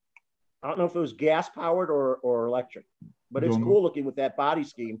 I don't know if it was gas powered or electric, but it's cool looking with that body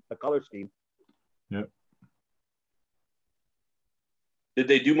scheme, the color scheme. Yep. Did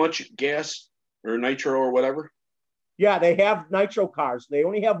they do much gas or nitro or whatever? Yeah, they have nitro cars. They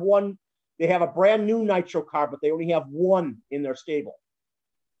only have one. They have a brand new nitro car, but they only have one in their stable.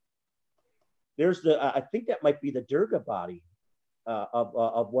 There's I think that might be the Durga body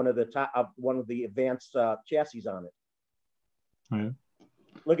of one of the advanced chassis on it. Oh, yeah.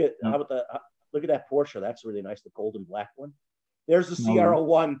 Look at look at that Porsche. That's really nice. The gold and black one. There's the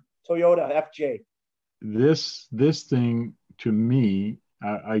CR01 Toyota FJ. This thing, to me,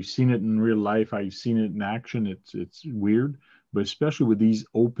 I've seen it in real life. I've seen it in action. It's weird, but especially with these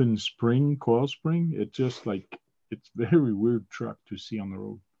open coil spring, it's very weird truck to see on the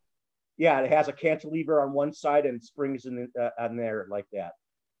road. Yeah, it has a cantilever on one side and springs on there like that.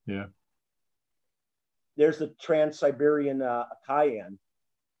 Yeah. There's the Trans-Siberian Cayenne.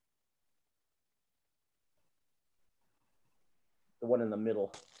 The one in the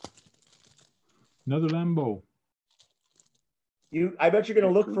middle. Another Lambo. I bet you're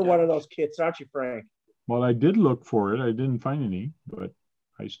going to look for one of those kits, aren't you, Frank? Well, I did look for it. I didn't find any, but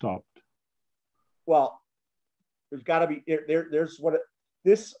I stopped. Well, there's got to be there's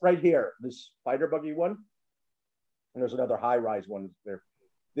this right here, this fighter buggy one, and there's another high-rise one there.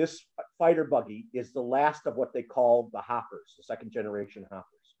 This fighter buggy is the last of what they call the hoppers, the second generation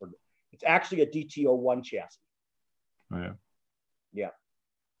hoppers. It's actually a DTO1 chassis. Oh, yeah. Yeah.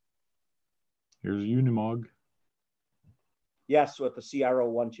 Here's a Unimog. Yes, with the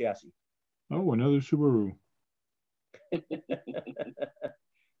CR01 chassis. Oh, another Subaru.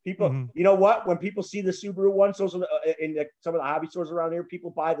 People, you know what? When people see the Subaru ones, those are in some of the hobby stores around here,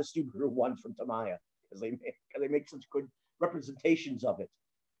 people buy the Subaru ones from Tamiya because they make such good representations of it.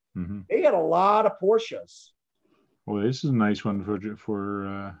 Mm-hmm. They had a lot of Porsches. Oh, this is a nice one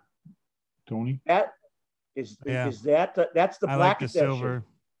for Tony. That's the I black like the edition. silver.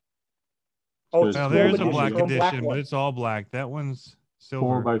 Oh, Well, Well, chrome there's a edition, black chrome edition, black but one. it's all black. That one's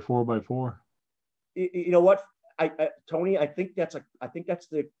silver. 4x4x4. You know what, Tony? I think that's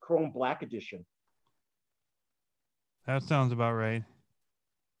the chrome black edition. That sounds about right.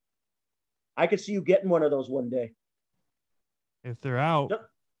 I could see you getting one of those one day If they're out,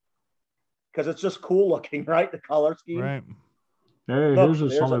 because it's just cool looking, right? The color scheme, right? Hey, Look, here's a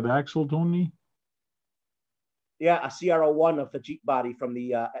solid axle, Tony. Yeah, a CR01 of the Jeep body from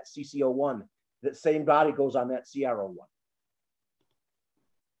the CC01. The same body goes on that CR01.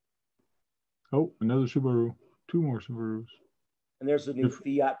 Oh, another Subaru. 2 more Subarus. And there's the new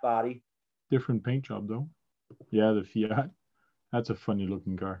Fiat body. Different paint job, though. Yeah, the Fiat. That's a funny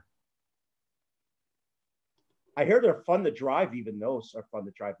looking car. I hear they're fun to drive, even those are fun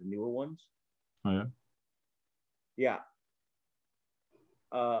to drive, the newer ones. Oh, yeah?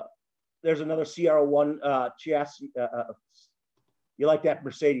 Yeah. There's another CR01 chassis. You like that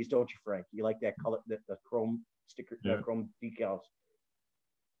Mercedes, don't you, Frank? You like that color, the chrome sticker, chrome decals.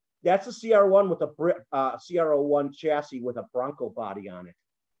 That's a CR1 with a CR01 chassis with a Bronco body on it.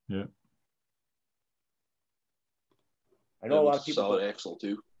 Yeah. I know a lot of people. Solid axle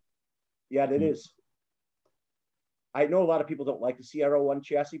too. Yeah, it is. I know a lot of people don't like the CR01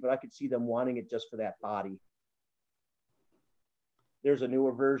 chassis, but I could see them wanting it just for that body. There's a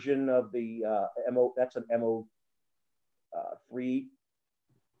newer version of the MO. That's an MO3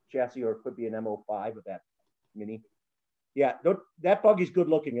 chassis, or it could be an MO5 with that Mini. Yeah, that buggy's good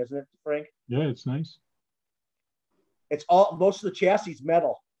looking, isn't it, Frank? Yeah, it's nice. It's most of the chassis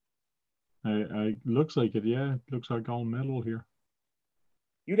metal. I looks like it. Yeah, it looks like all metal here.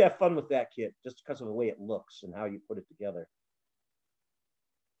 You'd have fun with that kit just because of the way it looks and how you put it together.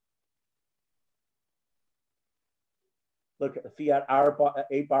 Look at the Fiat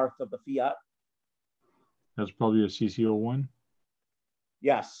A-Barth of the Fiat. That's probably a CC01.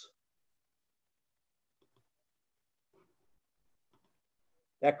 Yes.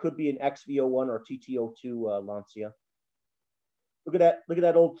 That could be an XV01 or TT02 Lancia. Look at that! Look at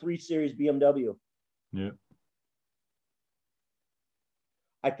that old 3 Series BMW. Yeah.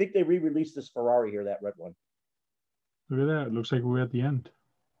 I think they re-released this Ferrari here, that red one. Look at that! It looks like we're at the end.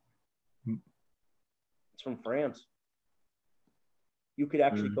 It's from France. You could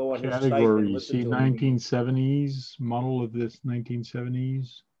actually go on his site Category. and listen See, to 1970s model of this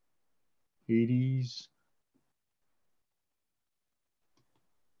 1970s, 80s.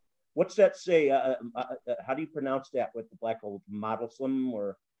 What's that say? How do you pronounce that with the black old model slim,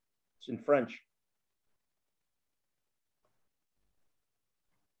 or it's in French?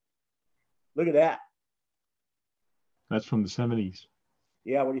 Look at that. That's from the 70s.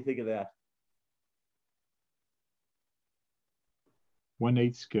 Yeah, what do you think of that?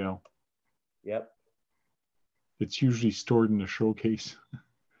 1/8 scale. Yep. It's usually stored in a showcase.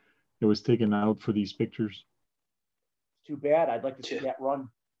 It was taken out for these pictures. Too bad. I'd like to see that run.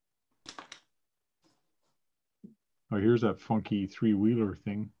 Oh, here's that funky 3-wheeler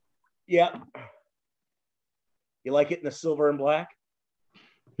thing. Yeah. You like it in the silver and black?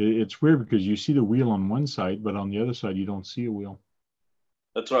 It's weird because you see the wheel on one side, but on the other side, you don't see a wheel.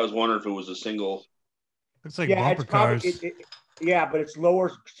 That's why I was wondering if it was a single. Looks like Yeah, bumper it's probably, cars. yeah, but it's lower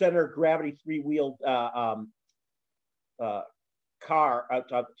center gravity 3-wheeled car,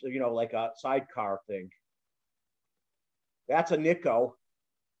 you know, like a sidecar thing. That's a Nico.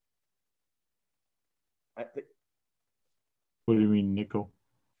 What do you mean, Nico?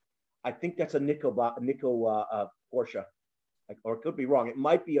 I think that's a Nico Porsche. Or it could be wrong. It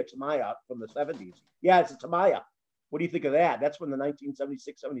might be a Tamiya from the 70s. Yeah, it's a Tamiya. What do you think of that? That's from the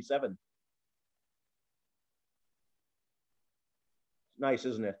 1976, 77. Nice,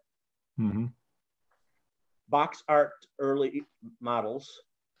 isn't it? Mm-hmm. Box art early models.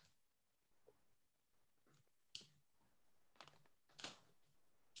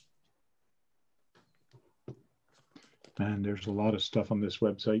 Man, there's a lot of stuff on this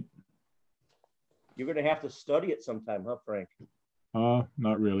website. You're going to have to study it sometime, huh, Frank?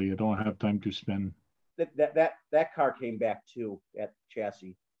 Not really. I don't have time to spend. That car came back too, that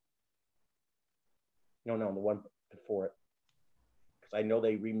chassis. No, the one before it. Because I know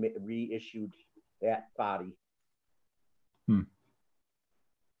they reissued that body.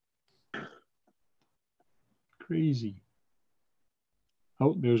 Crazy.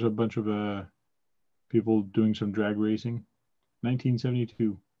 Oh, there's a bunch of people doing some drag racing.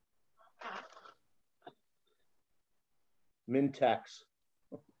 1972. Mintex.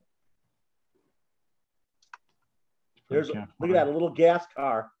 Look at that, a little gas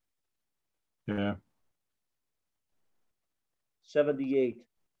car. Yeah. 78.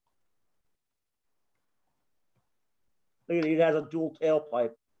 Look at it, it has a dual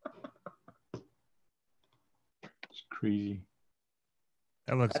tailpipe. It's crazy.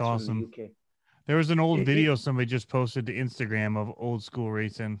 That looks That's awesome. from the UK. There was an old video somebody just posted to Instagram of old school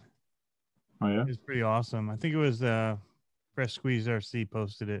racing. Oh, yeah? It's pretty awesome. I think it was Fresh Squeeze RC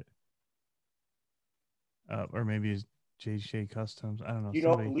posted it. Or maybe it's J Shea Customs. I don't know. You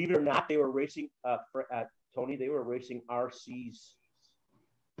know, believe it or not, they were racing, Tony, they were racing RCs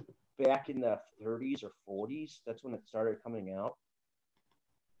back in the 30s or 40s. That's when it started coming out.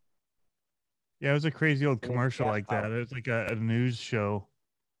 Yeah, it was a crazy old commercial like that. It was like a news show.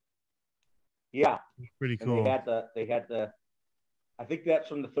 Yeah. It was pretty cool. And they had the, I think that's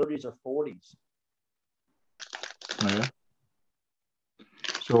from the 30s or 40s. Oh, yeah.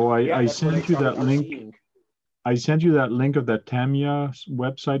 So I sent you that link. I sent you that link of that Tamiya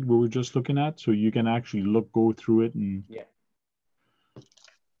website we were just looking at, so you can actually go through it, and yeah.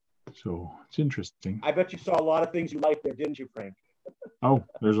 So it's interesting. I bet you saw a lot of things you liked there, didn't you, Frank? Oh,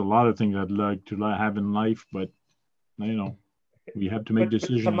 there's a lot of things I'd like to have in life, but you know, we have to make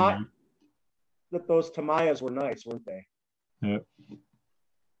decisions. But those Tamiyas were nice, weren't they? Yeah.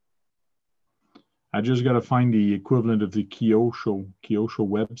 I just got to find the equivalent of the Kyosho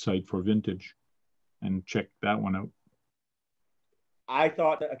website for vintage and check that one out. I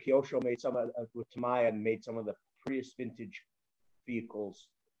thought that Kyosho made some with Tamiya and made some of the prettiest vintage vehicles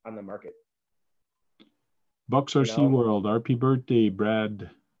on the market. Bucks RC World, RP birthday, Brad.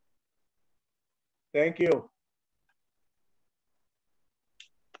 Thank you.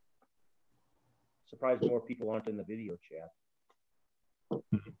 Surprised more people aren't in the video chat.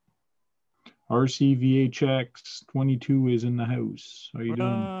 RC VHX 22 is in the house. How you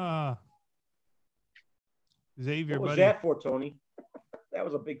doing? Xavier, what was buddy. that for, Tony? That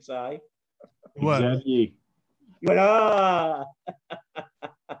was a big sigh. What? Xavier. You went, ah!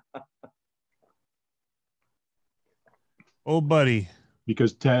 Oh, buddy.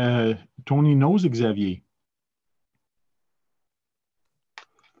 Because Tony knows Xavier.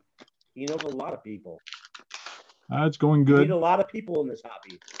 He knows a lot of people. It's going good. We need a lot of people in this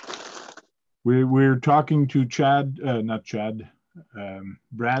hobby. We're talking to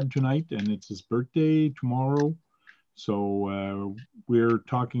Brad tonight, and it's his birthday tomorrow. So we're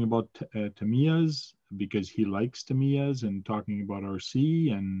talking about Tamiyas because he likes Tamiyas, and talking about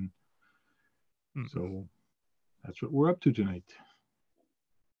RC, and so that's what we're up to tonight.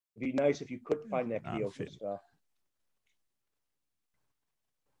 It'd be nice if you could find that Kyosho stuff.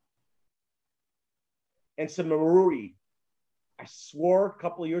 And some Maruri. I swore a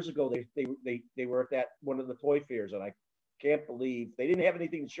couple of years ago they were at that one of the toy fairs, and I can't believe they didn't have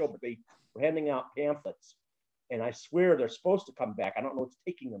anything to show, but they were handing out pamphlets. And I swear they're supposed to come back. I don't know what's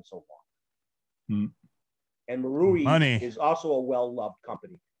taking them so long. And Marui Money. is also a well-loved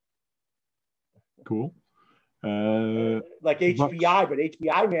company. Cool. Like HBI, but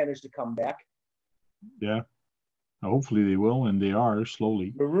HBI managed to come back. Yeah. Hopefully they will, and they are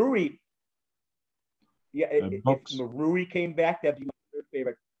slowly. Marui. Yeah, if Bucks. Marui came back, that'd be my third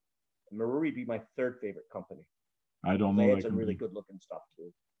favorite. Marui would be my third favorite company. I don't know. They that had some really company. good looking stuff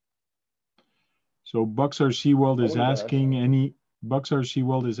too. So Bucks RC World is Oh, he does.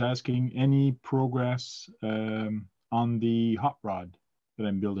 asking any progress on the hot rod that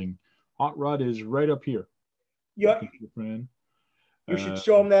I'm building. Hot rod is right up here. Yeah, Friend. you should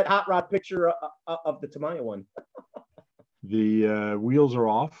show them that hot rod picture of the Tamiya one. The wheels are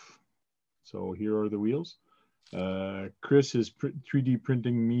off. So here are the wheels. Chris is 3D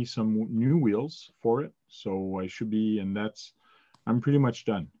printing me some new wheels for it. So I should be, and I'm pretty much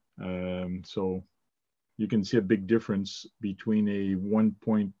done. So you can see a big difference between a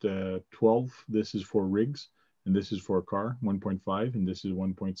 1.12. This is for rigs, and this is for a car, 1.5, and this is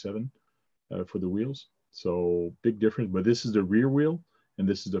 1.7 for the wheels. So big difference, but this is the rear wheel, and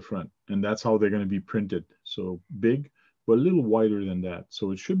this is the front, and that's how they're going to be printed. So big, but a little wider than that.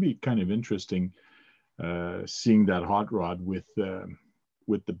 So it should be kind of interesting seeing that hot rod with the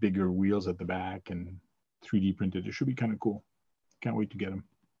bigger wheels at the back and 3D printed. It should be kind of cool. Can't wait to get them.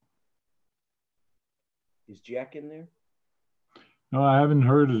 Is Jack in there? No, I haven't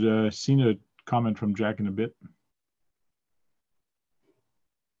heard it. Seen a comment from Jack in a bit.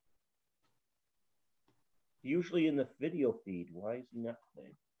 Usually in the video feed. Why is he not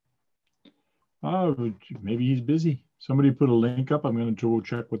playing? Oh, maybe he's busy. Somebody put a link up. I'm going to go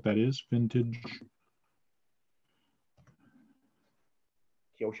check what that is. Vintage.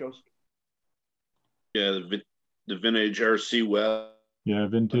 Kyoshos? Yeah, the vintage RC web. Yeah,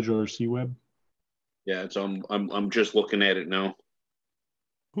 vintage RC web. Yeah, it's I'm just looking at it now.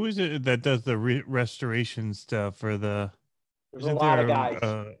 Who is it that does the restoration stuff for the? There's a lot of guys.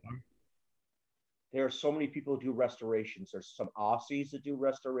 There are so many people who do restorations. There's some Aussies that do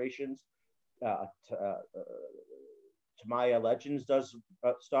restorations. Tamiya Legends does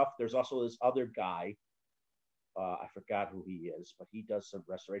stuff. There's also this other guy. I forgot who he is, but he does some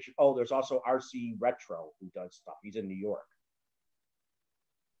restoration. Oh, there's also RC Retro who does stuff. He's in New York.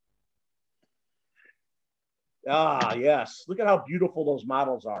 Ah, yes. Look at how beautiful those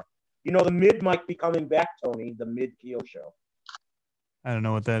models are. You know, the mid might be coming back, Tony, the mid Kyosho. I don't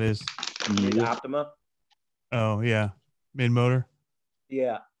know what that is. Mid Optima. Oh, yeah. Mid motor.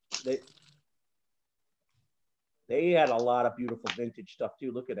 Yeah. They had a lot of beautiful vintage stuff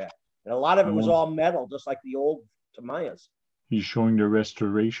too. Look at that. And a lot of it was all metal, just like the old Tamiyas. He's showing the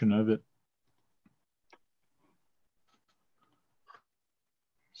restoration of it.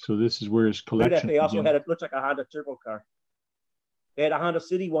 So this is where his collection. Look at that. They also had, it looks like a Honda turbo car. They had a Honda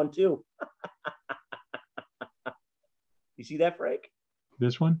City one too. You see that, Frank?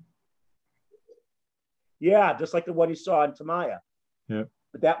 This one? Yeah, just like the one you saw in Tamiya. Yeah.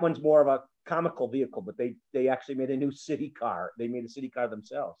 But that one's more of a comical vehicle, but they actually made a new city car. They made a city car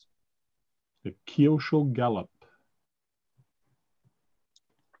themselves. The Kyosho Gallop.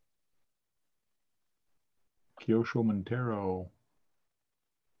 Kyosho Montero.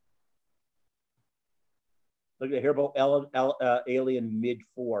 Look at the Herbo Alien Mid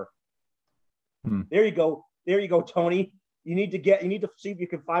 4. There you go. There you go, Tony. You need to see if you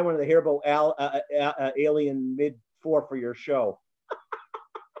can find one of the Herbo Alien Mid 4 for your show.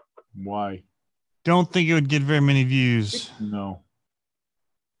 Why? Don't think it would get very many views. No.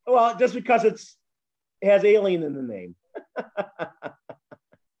 Well, just because it has alien in the name.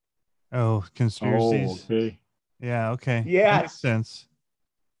 Oh, conspiracies. Oh, okay. Yeah, okay. Yes. That makes sense.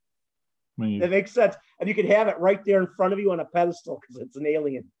 That makes sense. And you can have it right there in front of you on a pedestal because it's an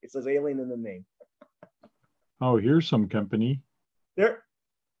alien. It says alien in the name. Oh, here's some company. There,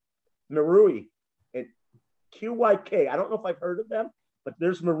 Marui and QYK. I don't know if I've heard of them, but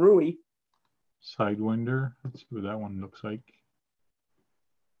there's Marui. Sidewinder. Let's see what that one looks like.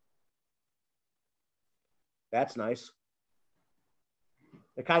 That's nice.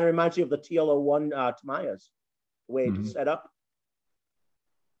 It kind of reminds you of the TL01 Tamiyas, the way it's set up.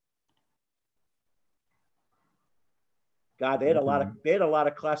 God, they had a lot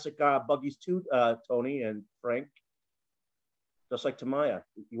of classic buggies too, Tony and Frank. Just like Tamiya.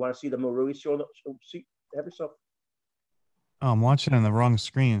 You want to see the Marui show? See, have yourself. Oh, I'm watching on the wrong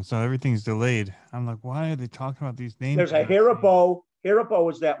screen, so everything's delayed. I'm like, why are they talking about these names? There's a Haribo. Haribo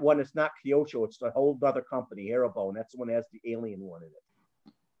is that one. It's not Kyosho. It's a whole other company, Haribo, and that's the one that has the alien one in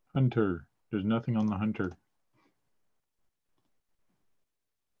it. Hunter. There's nothing on the Hunter.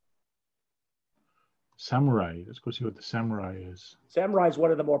 Samurai. Let's go see what the Samurai is. Samurai is one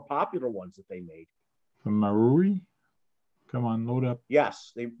of the more popular ones that they made. From Marui. Come on, load up.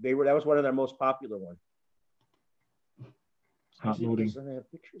 Yes, they were. That was one of their most popular ones. It's not loading. Doesn't have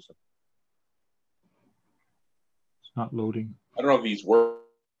pictures of. It's not loading. I don't know if he's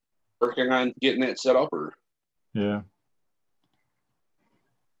working on getting it set up or. Yeah.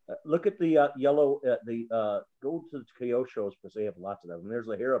 Look at the yellow. Go to the Kyoshos because they have lots of them. And there's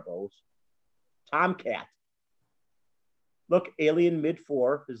the Haribos. Tomcat. Look, Alien Mid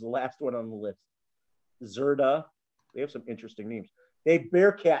 4 is the last one on the list. Zerda. They have some interesting names. They have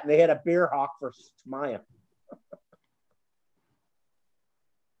Bearcat, and they had a Bear Hawk for Tamaya.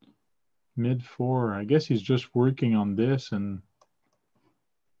 Mid 4. I guess he's just working on this, and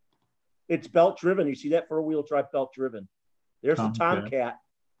it's belt driven. You see that 4-wheel drive belt driven. There's the Tomcat.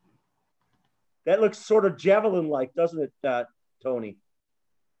 That looks sort of javelin like, doesn't it, Tony?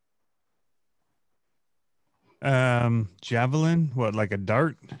 Javelin? What, like a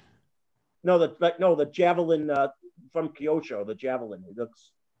dart? No, the javelin from Kyosho, the javelin.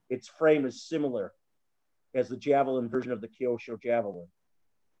 Its frame is similar as the javelin version of the Kyosho javelin.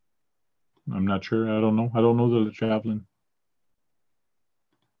 I'm not sure. I don't know. I don't know the javelin.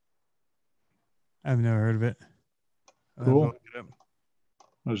 I've never heard of it. Cool.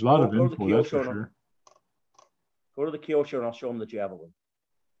 There's a lot of info, that's for sure. Go to the Kyosho and I'll show them the javelin.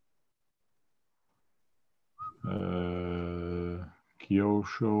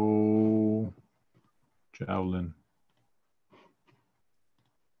 Kyosho javelin.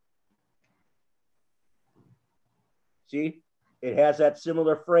 See, it has that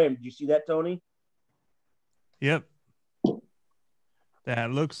similar frame. Do you see that, Tony? Yep.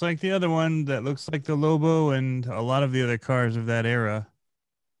 That looks like the other one. That looks like the Lobo and a lot of the other cars of that era.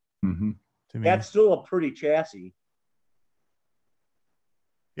 Mm-hmm. To me. That's still a pretty chassis.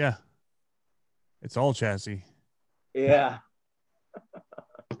 Yeah. It's all chassis. Yeah.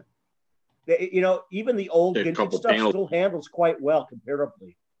 Even the old vintage stuff still handles quite well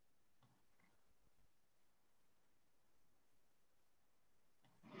comparably.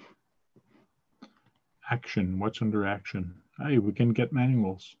 Action. What's under action? Hey, we can get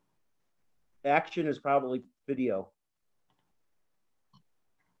manuals. Action is probably video.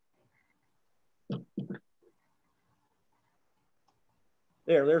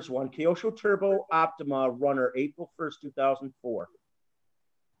 There's one. Kyosho Turbo Optima Runner, April 1st, 2004.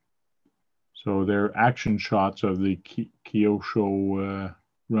 So they're action shots of the Kyosho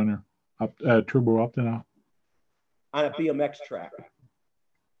Runner, Turbo Optima. On a BMX track.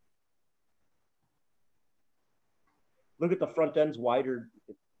 Look at the front end's wider.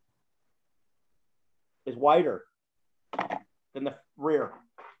 It's wider than the rear.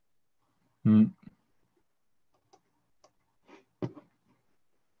 Hmm.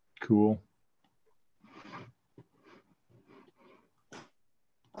 Cool.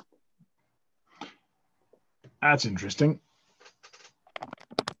 That's interesting.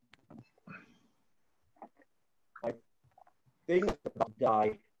 My thing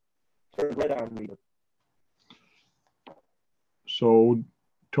died. Turned red on me. So,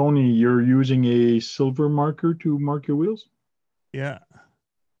 Tony, you're using a silver marker to mark your wheels? Yeah.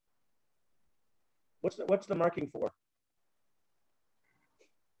 What's the marking for?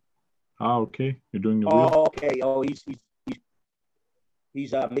 Ah, okay. You're doing the wheel. Oh, okay. Oh, he's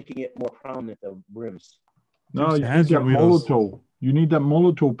making it more prominent, the rims. No, you need that Molotov. You need that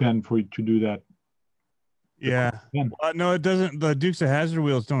Molotov pen for you to do that. Yeah. No, it doesn't. The Dukes of Hazzard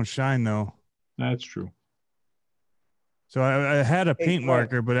wheels don't shine though. That's true. So I had a paint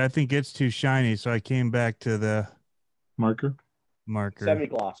marker, but I think it's too shiny, so I came back to the marker.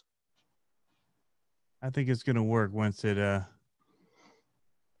 Semi-gloss. I think it's gonna work once it. I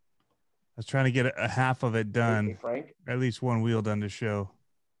was trying to get a half of it done. Okay, Frank. At least one wheel done to show.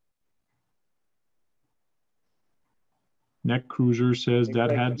 Neck Cruiser says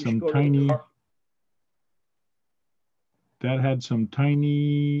that had some tiny. That had some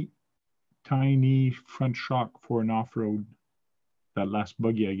tiny front shock for an off-road. That last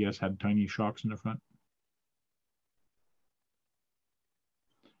buggy, I guess, had tiny shocks in the front.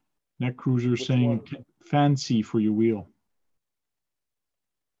 Neck Cruiser saying fancy for your wheel.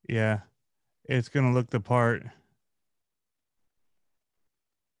 Yeah, it's gonna look the part.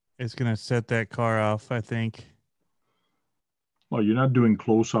 It's gonna set that car off, I think. Well, you're not doing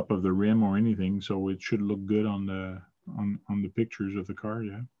close-up of the rim or anything, so it should look good on the pictures of the car,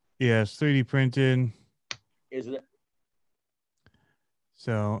 yeah. Yeah, it's 3D printed. Isn't it?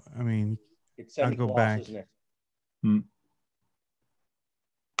 So, I mean, it's I'll go back. Isn't it? Hmm.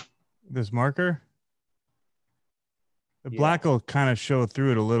 This marker? The black will kind of show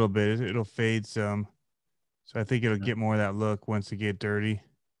through it a little bit. It'll fade some. So I think it'll get more of that look once they get dirty.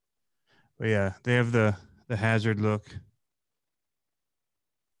 But yeah, they have the hazard look.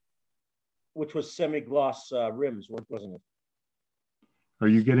 Which was semi-gloss rims, wasn't it? Are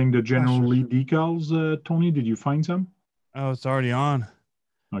you getting the General sure. Lee decals, Tony? Did you find some? Oh, it's already on.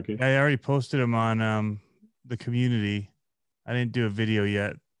 Okay. Yeah, I already posted them on the community. I didn't do a video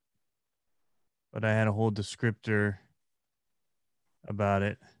yet, but I had a whole descriptor about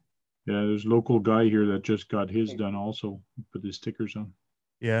it. Yeah, there's a local guy here that just got his done also. Put his stickers on.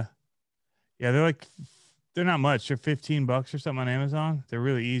 Yeah. Yeah, they're not much. They're $15 or something on Amazon. They're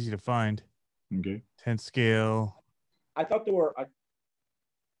really easy to find. Okay. 10 scale. I thought there were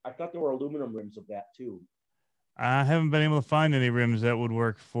aluminum rims of that too. I haven't been able to find any rims that would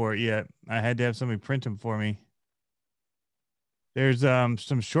work for it yet. I had to have somebody print them for me. There's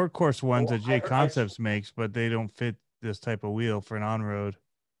some short course ones that J Concepts makes, but they don't fit this type of wheel for an on-road.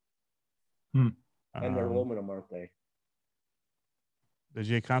 And they're aluminum, aren't they? The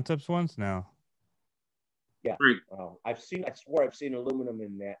J Concepts ones? No. Yeah. Well, I swore I've seen aluminum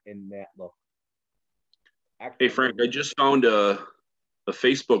in that look. Hey Frank, I just found a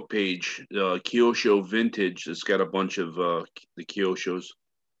Facebook page, Kyosho Vintage. It's got a bunch of the Kyoshos.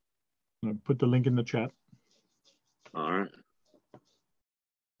 Put the link in the chat. All right.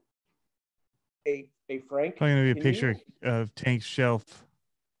 Hey Frank. Probably gonna be a picture of Tank's shelf.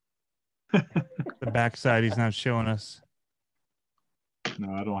 The backside he's not showing us.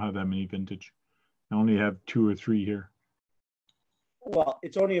 No, I don't have that many vintage. I only have 2 or 3 here. Well,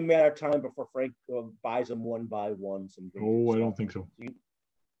 it's only a matter of time before Frank buys them one by one. Oh, I don't think so. You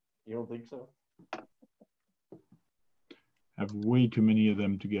don't think so? I have way too many of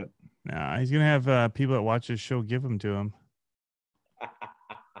them to get. Nah, he's gonna have people that watch his show give them to him.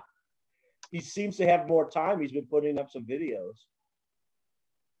 He seems to have more time. He's been putting up some videos.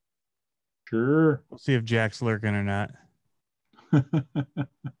 Sure. We'll see if Jack's lurking or not.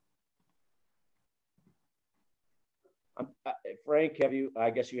 Frank, I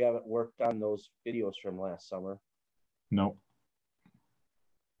guess you haven't worked on those videos from last summer. No.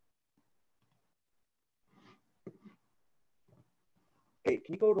 Hey,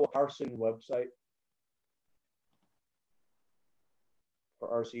 can you go to a Carson website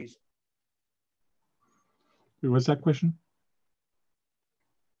for RCs? What's that question?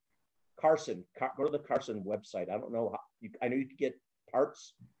 Carson, go to the Carson website. I don't know I know you could get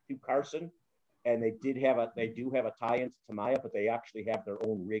parts through Carson, and they do have a tie-in to Tamiya, but they actually have their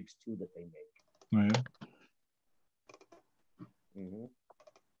own rigs too that they make. Oh, yeah. Mm-hmm.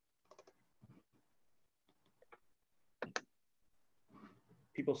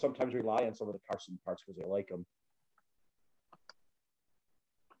 People sometimes rely on some of the Carson parts because they like them.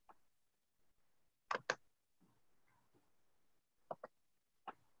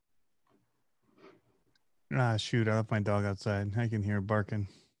 Ah, shoot, I left my dog outside. I can hear her barking.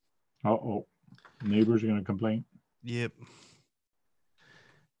 Uh-oh. Neighbors are going to complain. Yep.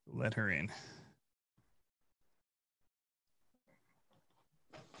 Let her in.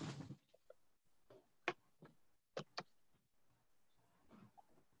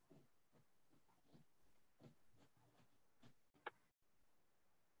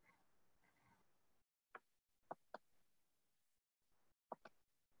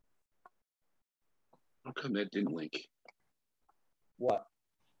 How come that didn't link? What?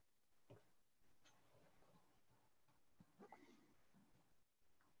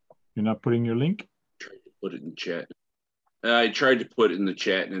 You're not putting your link? Tried to put it in chat. I tried to put it in the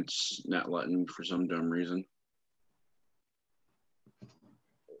chat and it's not letting me for some dumb reason.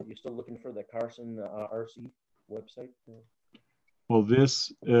 You still looking for the Carson RC website? Well,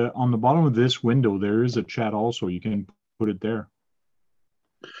 this on the bottom of this window, there is a chat also. You can put it there.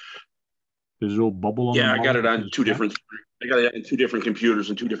 There's a little bubble on the Yeah, I got bottom it on two chat. different. I got it on 2 different computers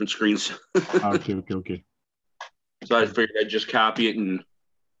and 2 different screens. Okay. So I figured I'd just copy it and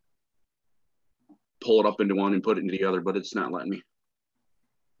pull it up into one and put it into the other, but it's not letting me.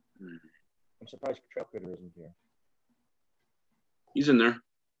 I'm surprised Trail Critter isn't here. He's in there.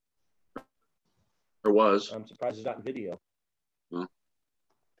 Or was. I'm surprised he's not in video. Well.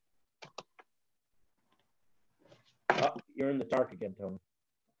 Oh, you're in the dark again, Tony.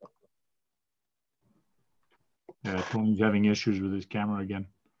 Yeah, Tony's having issues with his camera again.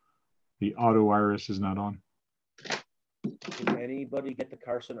 The auto iris is not on. Did anybody get the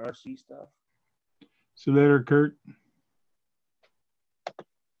Carson RC stuff? See you later, Kurt.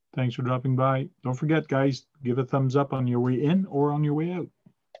 Thanks for dropping by. Don't forget, guys, give a thumbs up on your way in or on your way out.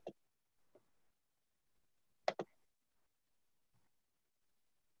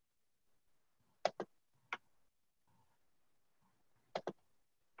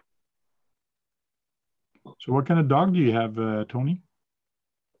 So what kind of dog do you have, Tony?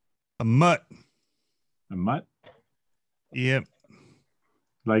 A mutt. A mutt? Yep.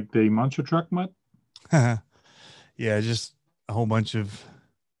 Like the monster truck mutt? Yeah, just a whole bunch of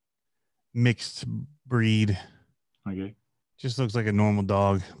mixed breed. Okay. Just looks like a normal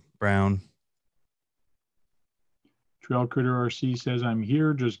dog, brown. Trail Critter RC says, I'm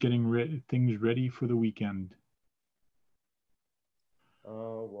here just getting things ready for the weekend.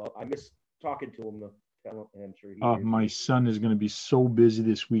 Well, I miss talking to him. I'm sure My son is going to be so busy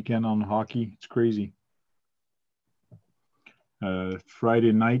this weekend on hockey. It's crazy.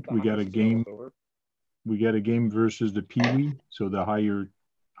 Friday night, we got a game. We got a game versus the Pee Wee, so the higher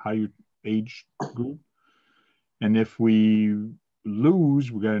age group. And if we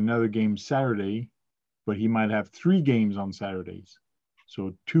lose, we got another game Saturday, but he might have 3 games on Saturdays.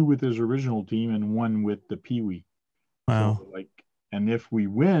 So 2 with his original team and 1 with the Pee Wee. Wow. So and if we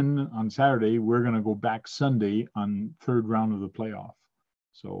win on Saturday, we're going to go back Sunday on 3rd round of the playoff.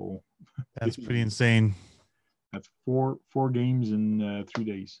 So that's pretty insane. That's four games in 3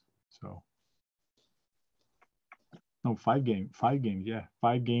 days. So no, 5 games. 5 games. Yeah,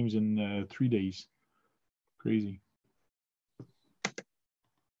 5 games in 3 days. Crazy.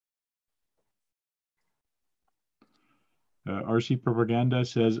 RC Propaganda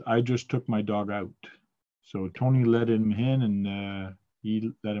says, I just took my dog out. So Tony let him in and he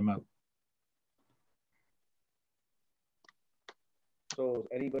let him out. So is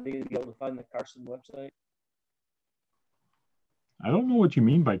anybody going to be able to find the Carson website? I don't know what you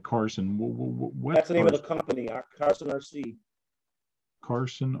mean by Carson. What That's the name of the company, Carson RC.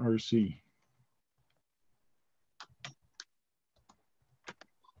 Carson RC.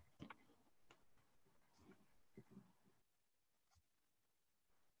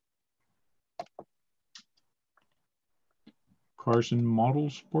 Carson Model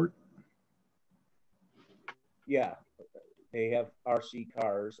Sport? Yeah, they have RC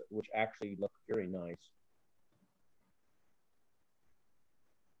cars, which actually look very nice.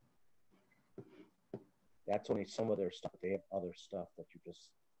 That's only some of their stuff. They have other stuff that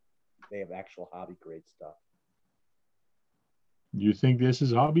they have actual hobby grade stuff. You think this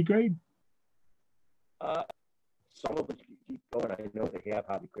is hobby grade? Some of it keep going. I know they have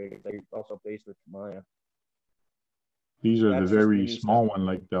hobby grade. They're also based with Maya. These are the very small one,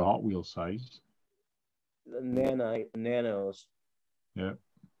 like the Hot Wheels size. The nanos. Yeah.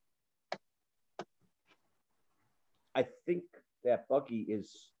 I think that buggy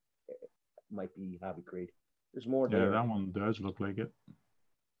might be hobby grade. There's more there. Yeah, that one does look like it.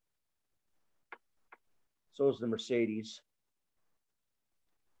 So is the Mercedes.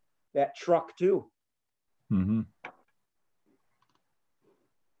 That truck too. Mm-hmm.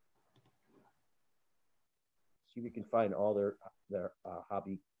 See if we can find all their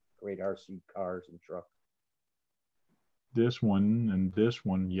hobby grade RC cars and trucks. This one and this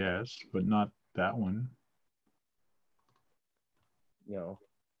one, yes, but not that one. No.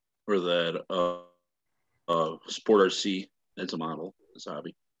 Or that Sport RC. That's a model. It's a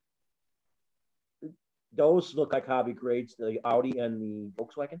hobby. Those look like hobby grades, the Audi and the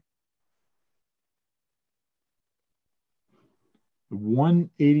Volkswagen. The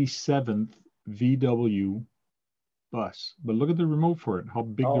 187th VW bus. But look at the remote for it. How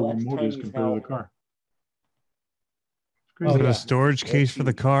big the remote is compared to the car. Is it a storage case for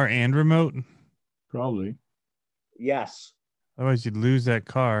the car and remote? Probably. Yes. Otherwise, you'd lose that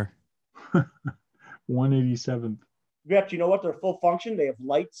car. 187th. Yep, you know what? They're full function. They have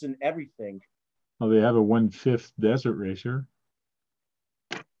lights and everything. Oh, they have a 1/5 Desert Racer.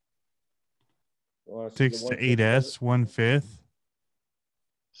 6 to 8S, 1/5.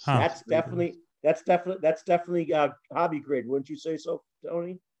 Huh. That's definitely hobby grade. Wouldn't you say so,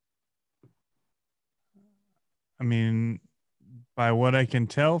 Tony? I mean, by what I can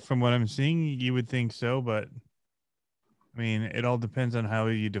tell from what I'm seeing, you would think so, but I mean, it all depends on how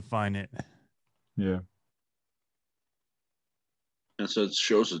you define it. Yeah. And so it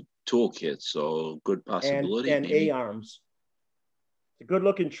shows a toolkit, so good possibility. And A-arms. It's a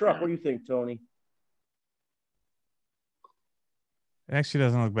good-looking truck. Yeah. What do you think, Tony? It actually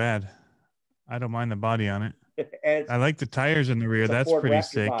doesn't look bad. I don't mind the body on it. I like the tires in the rear. That's pretty Raptor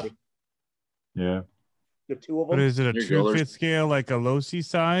sick. Body. Yeah. The two of them. But is it a true fifth scale like a low-C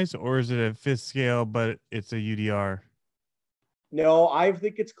size, or is it a fifth scale but it's a UDR? No, I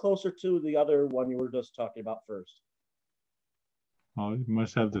think it's closer to the other one you were just talking about first. Oh, you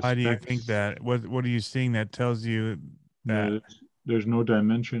must have the Why specs. do you think that? What are you seeing that tells you that? Yeah, there's no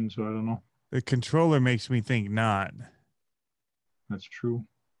dimension, so I don't know. The controller makes me think not. That's true.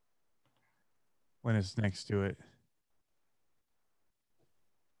 When it's next to it.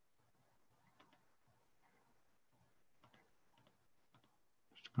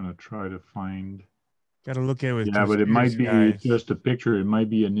 I'm gonna try to find. Got to look at it with Yeah, but it might be guys. just a picture. It might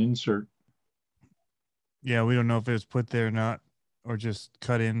be an insert. Yeah, we don't know if it was put there or not, or just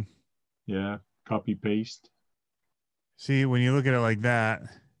cut in. Yeah, copy paste. See, when you look at it like that,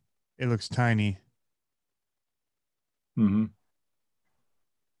 it looks tiny. Mm-hmm.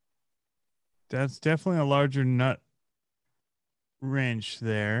 That's definitely a larger nut wrench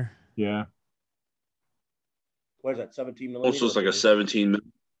there. Yeah. What is that? 17 millimeter? Also, it's like a 17.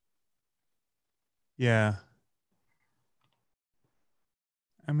 Yeah.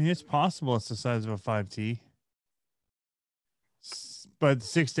 I mean, it's possible it's the size of a 5T. But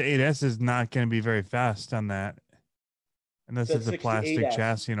 6 to 8S is not going to be very fast on that. Unless Said it's a 6 to plastic 8S.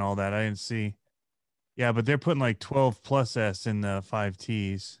 chassis and all that. I didn't see. Yeah, but they're putting like 12 plus S in the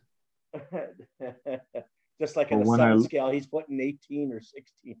 5Ts. Just like Well, in the when 7 scale, he's putting 18 or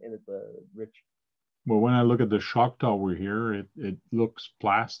 16 in at the Rich. Well, when I look at the shock tower here, it looks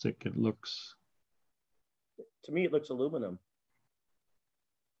plastic. It looks. To me, it looks aluminum.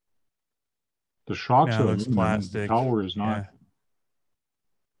 The shocks Yeah, are it looks aluminum. plastic. The tower is not. Yeah.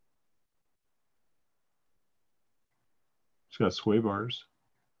 It's got sway bars.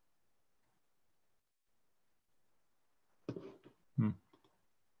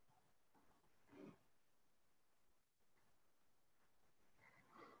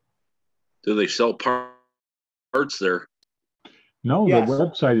 Do they sell parts there? No, Yes. the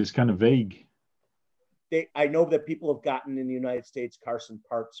website is kind of vague. I know that people have gotten in the United States Carson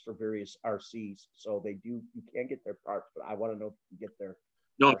parts for various RCs, so they do. You can get their parts, but I want to know if you can get their.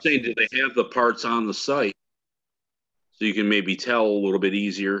 No, I'm saying, do they have the parts on the site so you can maybe tell a little bit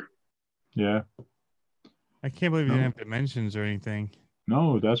easier? Yeah. I can't believe you No. didn't have dimensions or anything.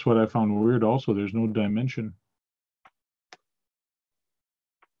 No, that's what I found weird. Also, there's no dimension.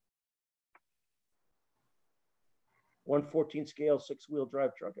 One 14 scale 6-wheel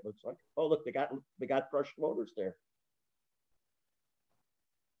drive truck. It looks like. Oh, look, they got brushed motors there.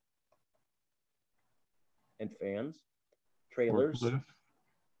 And fans, trailers. Forklift.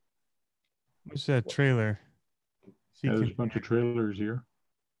 What's that trailer? Yeah, there's a bunch of trailers here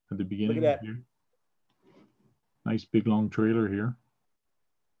at the beginning. Look at that. Here. Nice big long trailer here.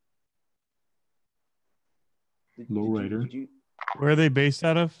 Lowrider. Where are they based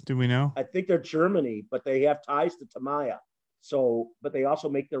out of? Do we know? I think they're Germany, but they have ties to Tamiya. So, but they also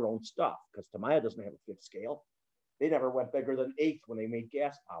make their own stuff because Tamiya doesn't have a 5th scale. They never went bigger than 8th when they made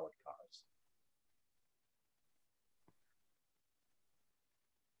gas-powered cars.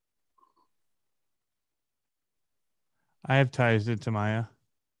 I have ties to Tamiya.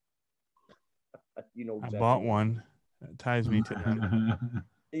 You know exactly. exactly I bought one. That ties me to them.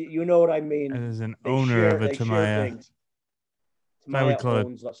 You know what I mean? As an owner of a Tamiya. Tamiya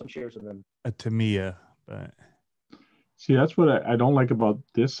owns some shares of them. A Tamiya, but see, that's what I don't like about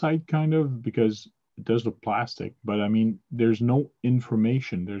this site, kind of, because it does look plastic. But I mean, there's no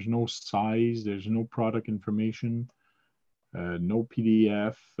information. There's no size. There's no product information. No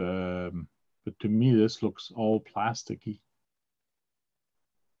PDF. But to me, this looks all plasticky.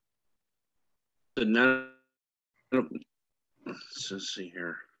 Let's see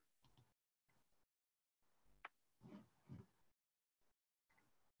here.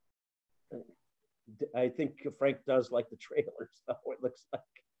 I think Frank does like the trailers, though. It looks like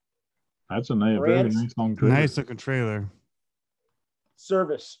that's a nice, very nice long trailer. Nice looking trailer.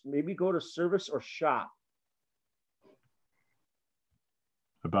 Service. Maybe go to service or shop.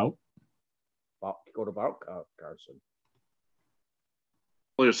 About? Go to about Carson.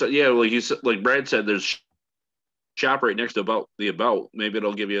 Well, yeah, like you said, like Brad said, there's shop right next to about. Maybe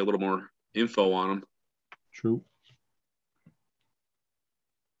it'll give you a little more info on them. True.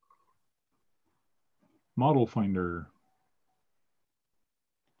 Model finder.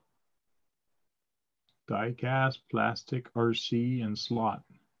 Die cast, plastic, RC, and slot.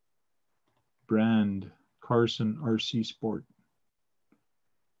 Brand, Carson RC Sport.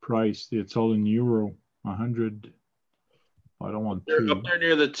 Price, it's all in euro, 100. I don't want to. Up there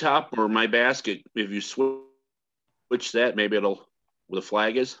near the top or my basket, if you switch that, maybe it'll, where the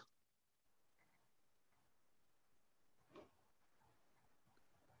flag is.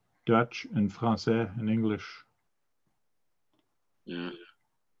 Dutch and Français and English. Yeah.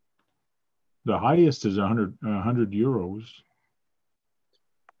 The highest is 100 euros.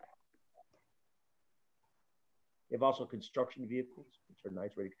 They have also construction vehicles, which are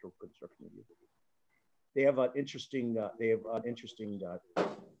nice, ready to go construction vehicles. They have an interesting.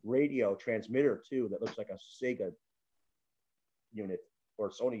 Radio transmitter too that looks like a Sega unit or a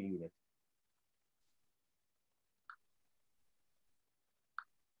Sony unit.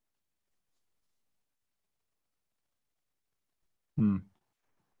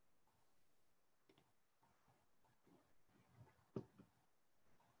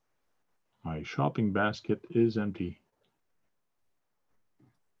 My shopping basket is empty.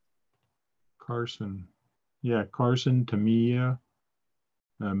 Carson. Yeah, Carson, Tamiya,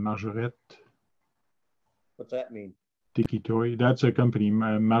 Margarette. What's that mean? Tiki Toy. That's a company.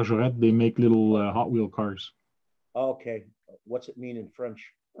 Margarette, they make little Hot Wheel cars. Okay. What's it mean in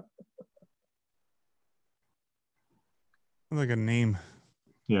French? Like a name.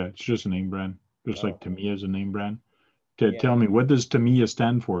 Yeah, it's just a name brand. Just like Tamiya is a name brand. Yeah. Tell me, what does Tamiya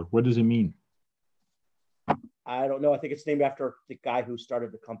stand for? What does it mean? I don't know. I think it's named after the guy who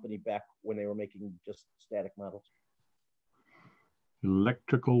started the company back when they were making just static models.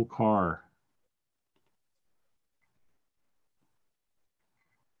 Electrical car.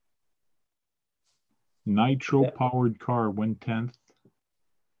 Nitro powered car, 1/10.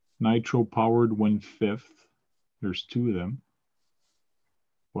 Nitro powered, 1/5. There's two of them.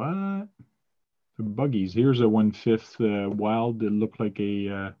 What? The buggies. Here's a 1/5 Wild that look like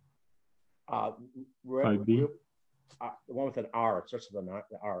a 5B. The one with an R. It starts with an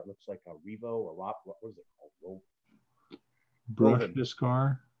R. It looks like a Revo or what is it called? Brushless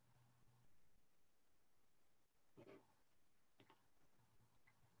car.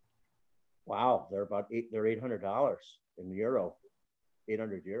 Wow, they're $800 in euro,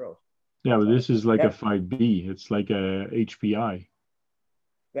 800 euros. Yeah, but this is like a 5B. It's like a HPI.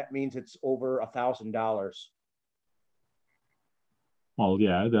 That means it's over $1,000. Well,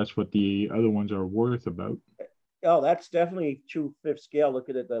 yeah, that's what the other ones are worth about. Oh, that's definitely true fifth scale. Look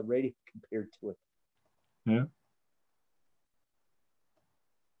at the rating compared to it. Yeah.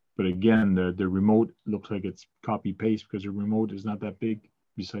 But again, the remote looks like it's copy paste because the remote is not that big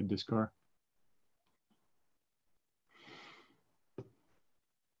beside this car.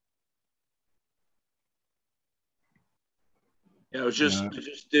 Yeah, I just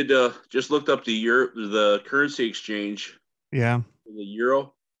looked up the currency exchange. Yeah. The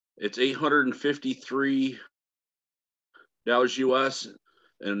euro, it's $853 US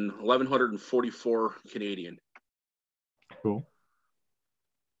and 1,144 Canadian. Cool.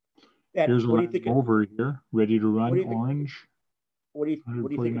 And here's what do you think over here, ready to run, orange. What do you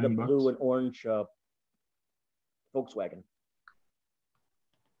think of the blue and orange Volkswagen?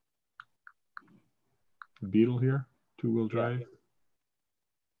 The Beetle here, 2-wheel drive. Yeah.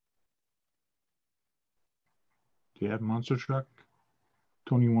 Do you have monster truck?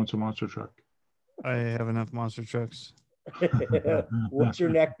 Tony wants a monster truck. I have enough monster trucks. What's your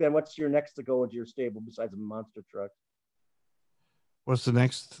next to go into your stable besides a monster truck? What's the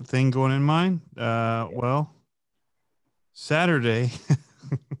next thing going in mine? Well, Saturday,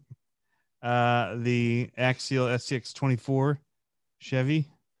 the Axial SCX24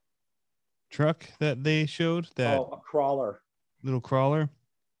 Chevy truck that they showed. That a crawler. Little crawler.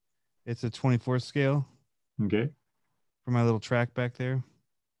 It's a 24 scale. Okay. For my little track back there.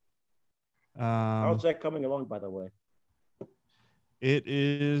 How's that coming along, by the way? It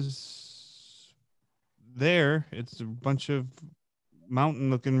is there. It's a bunch of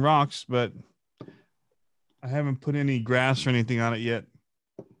mountain-looking rocks, but I haven't put any grass or anything on it yet.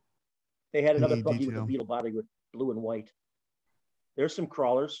 They had another buggy with a Beetle body with blue and white. There's some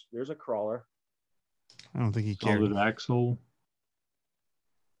crawlers. There's a crawler. I don't think he cared. Solid axle.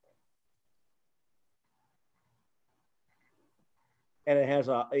 And it has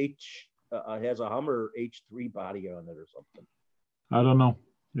a Hummer H3 body on it or something. I don't know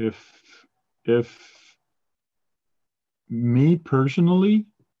if me personally,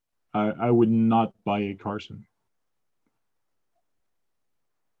 I would not buy a Carson.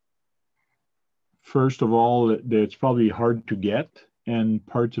 First of all, it's probably hard to get, and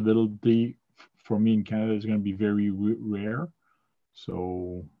parts availability for me in Canada is going to be very rare.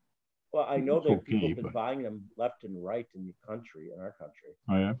 So, well, I know that people have been buying them left and right in our country.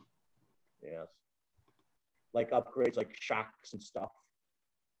 Oh yeah. Yes. Like upgrades, like shocks and stuff.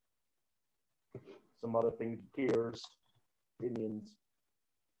 Some other things, gears, pinions.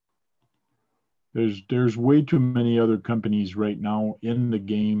 There's way too many other companies right now in the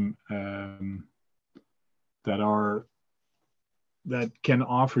game that can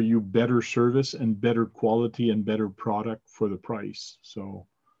offer you better service and better quality and better product for the price. So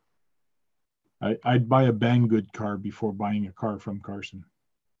I'd buy a Banggood car before buying a car from Carson.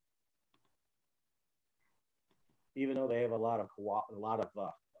 Even though they have a lot of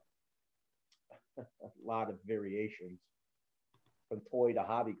variations from toy to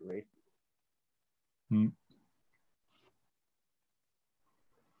hobby grade.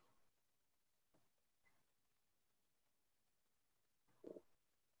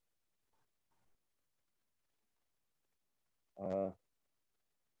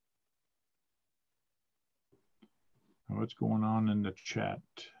 What's going on in the chat?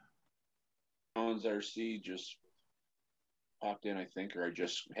 John's RC just popped in, I think, or I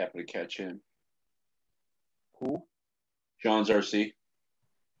just happened to catch him. Who? John's RC.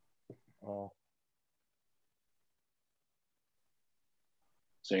 Oh.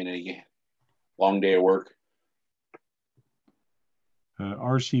 Saying a long day of work.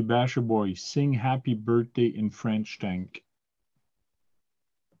 RC Basher Boy, sing happy birthday in French tank.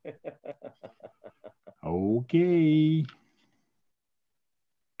 Okay.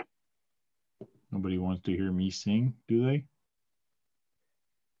 Nobody wants to hear me sing, do they?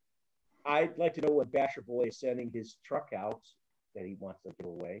 I'd like to know what Basher Boy is sending his truck out that he wants to give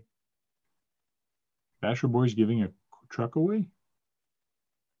away. Basher Boy's giving a truck away?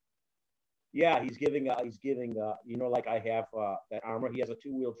 Yeah, he's giving, you know, like I have that Armor. He has a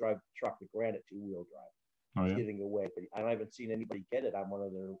 2-wheel drive truck, the Granite 2-wheel drive. Oh, He's yeah. giving away, but I haven't seen anybody get it on one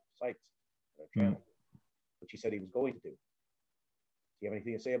of their sites, their channel, which he said he was going to do. Do you have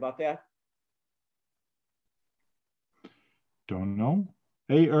anything to say about that? Don't know.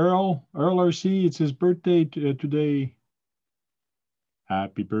 Hey, Earl RC, it's his birthday today.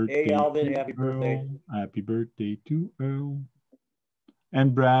 Happy birthday. Hey, Alvin, happy birthday. Happy birthday to Earl.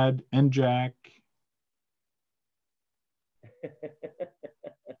 And Brad and Jack.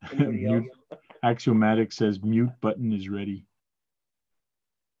 Anybody else? Axiomatic says mute button is ready.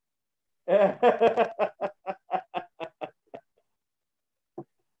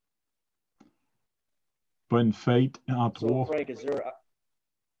 Bonne fête en trois. So, Frank, is there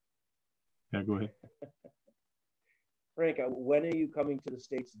Yeah, go ahead. Frank, when are you coming to the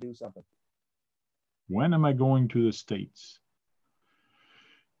States to do something? When am I going to the States?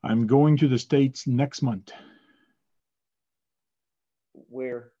 I'm going to the States next month.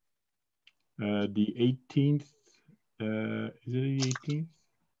 Where? The 18th. Is it the 18th?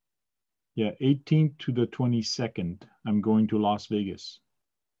 Yeah, 18th to the 22nd. I'm going to Las Vegas.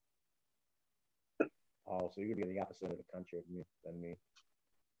 Oh, so you're going to be the opposite of the country than me.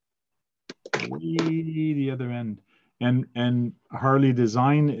 Way the other end. And Harley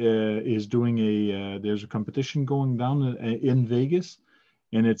Design is doing there's a competition going down in Vegas,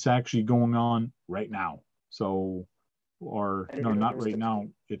 and it's actually going on right now. So, or no, not right now.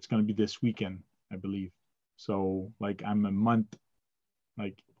 It's going to be this weekend, I believe. So, like, I'm a month,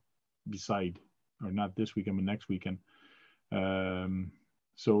 like, beside, or not this weekend, but next weekend.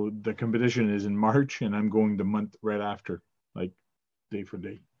 So the competition is in March, and I'm going the month right after, like, day for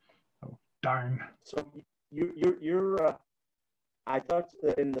day. Oh, darn. So you're I thought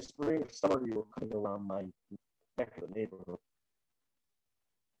that in the spring or summer you were coming around my neck of the neighborhood.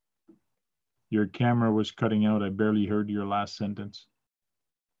 Your camera was cutting out. I barely heard your last sentence.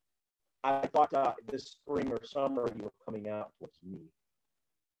 I thought this spring or summer you were coming out towards me.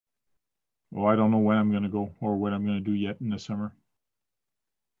 Well, I don't know when I'm going to go or what I'm going to do yet in the summer.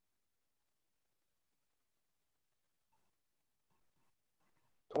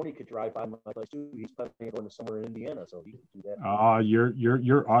 Tony could drive by my place too. He's planning on going to somewhere in Indiana, so he could do that.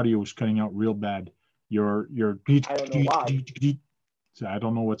 Your audio is cutting out real bad. Your I don't know why. So I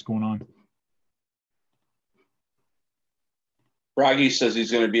don't know what's going on. Froggy says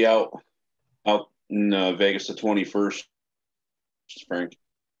he's going to be out in Vegas the 21st. Frank.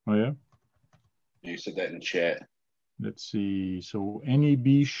 Oh yeah. He said that in chat. Let's see. So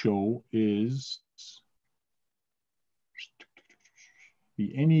NAB show is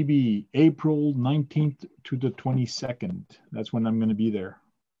the NAB April 19th to the 22nd. That's when I'm going to be there.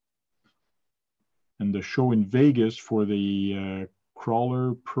 And the show in Vegas for the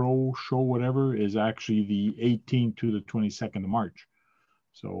Crawler Pro show, whatever, is actually the 18th to the 22nd of March.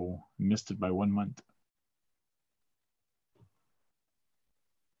 So I missed it by 1 month.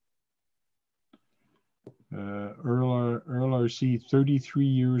 Earl RC, 33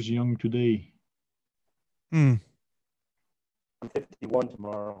 years young today. I'm 51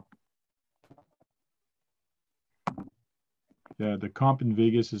 tomorrow. Yeah, the comp in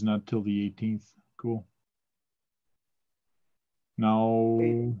Vegas is not till the 18th. Cool. Now,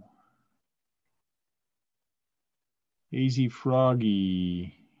 AZ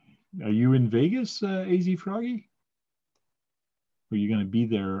Froggy. Are you in Vegas, AZ Froggy? Or are you going to be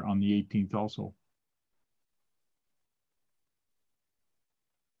there on the 18th also?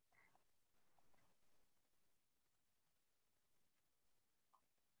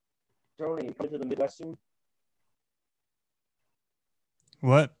 Tony, you coming to the Midwest soon?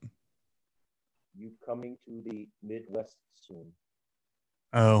 What? You coming to the Midwest soon?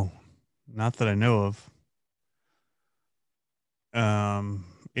 Oh, not that I know of.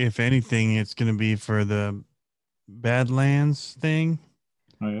 If anything, it's going to be for the Badlands thing.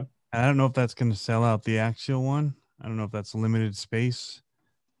 Oh, yeah. I don't know if that's going to sell out the actual one. I don't know if that's limited space.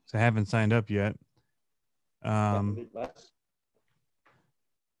 So I haven't signed up yet.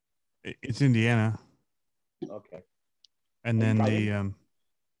 It's Indiana. Okay. And then the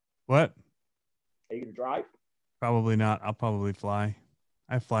what? Are you gonna drive? Probably not. I'll probably fly.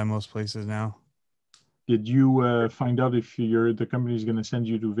 I fly most places now. Did you find out if the company is going to send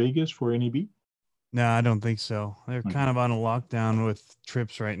you to Vegas for NEB? No, I don't think so. They're Okay. kind of on a lockdown with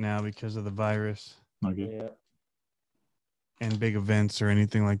trips right now because of the virus. Okay. Yeah. And big events or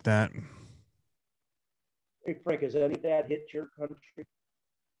anything like that. Hey Frank, has any of that hit your country?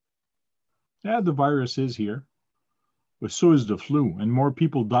 Yeah, the virus is here. But so is the flu. And more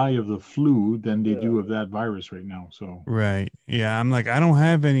people die of the flu than they do of that virus right now. So right. Yeah. I'm like, I don't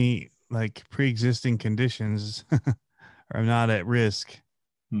have any like pre-existing conditions. Or I'm not at risk.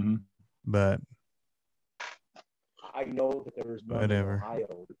 Mm-hmm. But I know that there is none whatever. in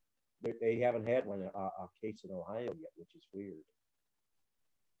Ohio. They haven't had one a case in Ohio yet, which is weird.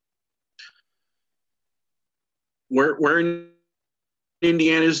 Where in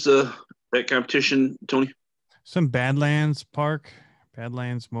Indiana is that competition, Tony? Some Badlands Park,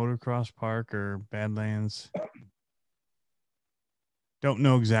 Badlands Motocross Park, or Badlands. Don't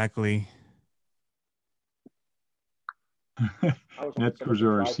know exactly.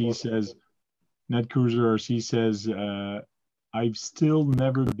 Netcruiser RC says, I've still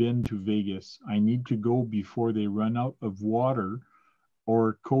never been to Vegas. I need to go before they run out of water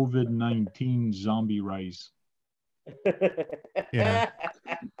or COVID-19 zombie rise. Yeah.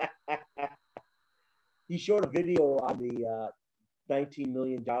 He showed a video on the $19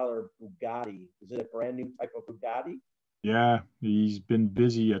 million Bugatti. Is it a brand new type of Bugatti? Yeah, he's been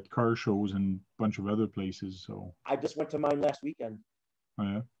busy at car shows and a bunch of other places. So I just went to mine last weekend. Oh,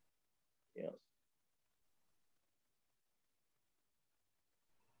 yeah. Yes.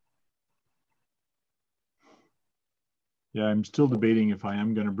 Yeah, I'm still debating if I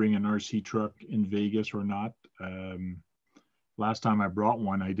am going to bring an RC truck in Vegas or not. Last time I brought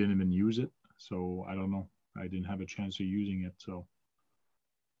one, I didn't even use it. So I don't know. I didn't have a chance of using it. So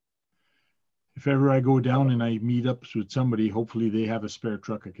if ever I go down and I meet up with somebody, hopefully they have a spare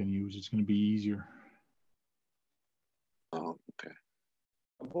truck I can use. It's going to be easier. Oh, okay.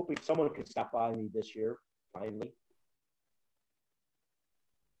 I'm hoping someone can stop by me this year, finally.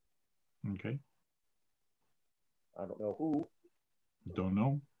 Okay. I don't know who. Don't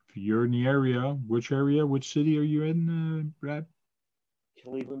know. If you're in the area, which city are you in, Brad?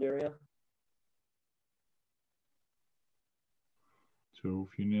 Cleveland area. So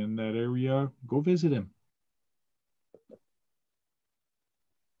if you're in that area, go visit him.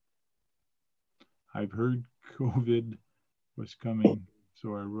 I've heard COVID was coming,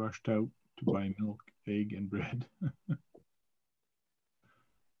 so I rushed out to buy milk, egg, and bread.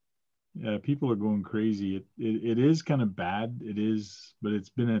 Yeah, people are going crazy. It is kind of bad. It is, but it's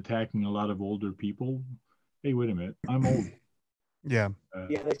been attacking a lot of older people. Hey, wait a minute. I'm old. Yeah.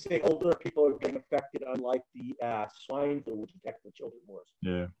 Yeah, they say older people are getting affected, unlike the swine flu, which affects the children more.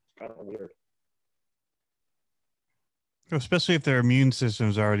 Yeah. It's kind of weird. Especially if their immune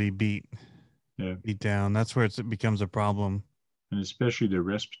system's already beat down. That's where it becomes a problem. And especially the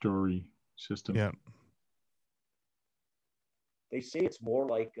respiratory system. Yeah. They say it's more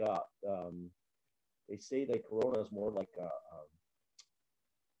like they say that corona is more like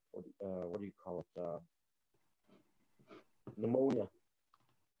what do you call it? Pneumonia.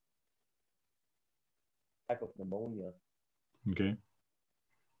 Type of pneumonia. Okay.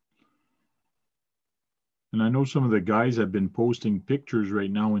 And I know some of the guys have been posting pictures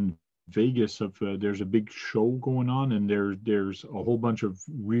right now in Vegas of there's a big show going on, and there's a whole bunch of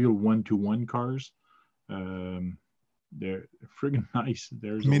real 1-to-1 cars. They're friggin' nice.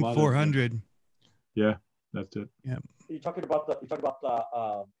 There's Mint a lot 400. of yeah, that's it. Yeah. You're talking about the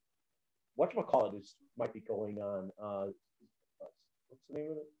whatchamacallit is might be going on. What's the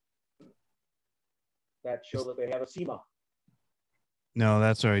name of it? That show that they have a SEMA. No,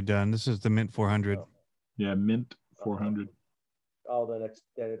 that's already done. This is the Mint 400. Oh. Yeah, Mint 400. Then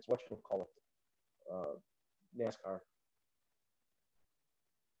it's whatchamacallit. NASCAR.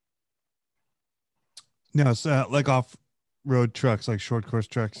 No, it's like off-road trucks, like short course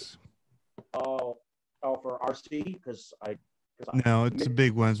trucks. Oh, for RC because No, it's the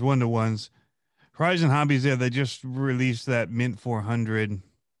big ones, 1-to-1s. Horizon Hobbies, they just released that Mint 400.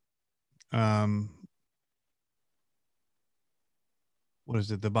 What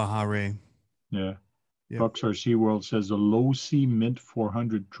is it? The Baja Ray. Yeah. Yep. Bucks RC World says the low C Mint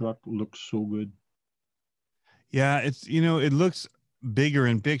 400 truck looks so good. Yeah, it's it looks bigger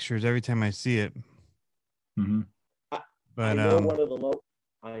in pictures every time I see it. Mm-hmm. But I know one of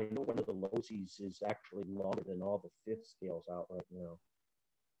the Lowsies is actually longer than all the fifth scales out right now.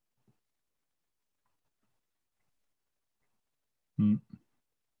 Hmm.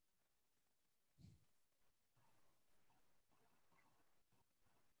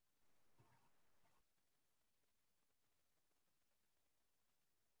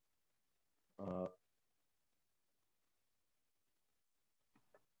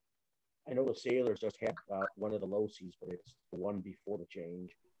 I know the Sailors just had one of the low seas, but it's the one before the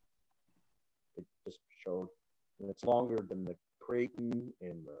change. It just showed, and it's longer than the Creighton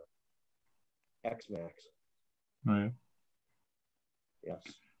and the X-Max. Right. Yes.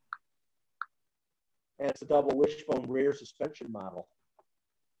 And it's a double wishbone rear suspension model.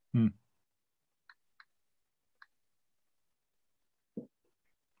 Hmm.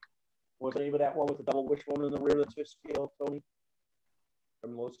 Was any of that one with the double wishbone in the rear that's fifth scale, Tony?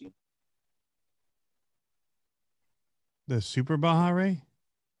 From Losty? The Super Baja Ray?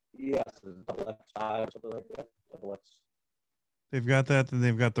 Yes, the double X5 or something like that. Double X. They've got that, then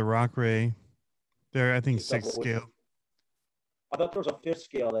they've got the Rock Ray. They're, I think, It's sixth double scale. I thought there was a fifth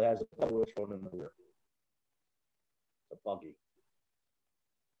scale that has a double wishbone in the rear. A buggy.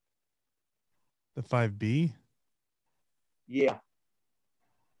 The 5B? Yeah.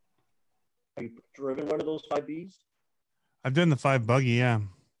 Have you driven one of those 5Bs? I've done the 5 buggy, yeah.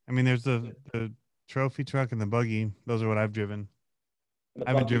 I mean, there's the trophy truck and the buggy. Those are what I've driven. I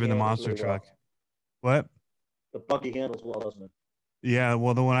haven't driven the monster really truck. Well. What? The buggy handles well, doesn't it? Yeah,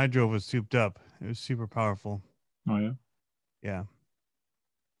 well, the one I drove was souped up. It was super powerful. Oh, yeah. Yeah.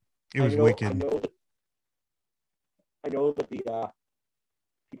 It was wicked. I know that the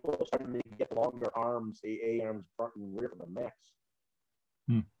people are starting to get longer arms, the A arms front and rear from the Max.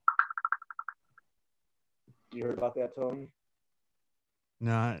 Hmm. You heard about that, Tony?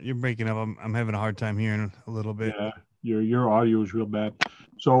 No, you're breaking up. I'm having a hard time hearing a little bit. Yeah, your audio is real bad.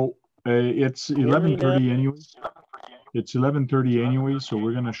 So it's 11:30 anyways. It's 11:30 anyways, so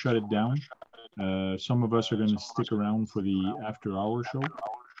we're gonna shut it down. Some of us are gonna stick around for the after-hour show.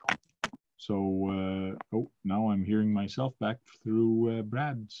 So now I'm hearing myself back through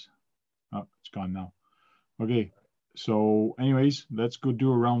Brad's. Oh, it's gone now. Okay, so anyways, let's go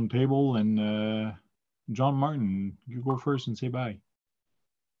do a round table, and John Martin, you go first and say bye.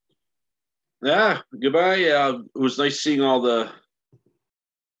 Yeah, goodbye. It was nice seeing all the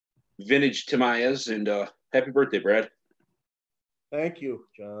vintage Tamayas, and happy birthday, Brad. Thank you,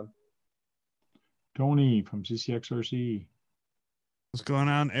 John. Tony from CCXRC. What's going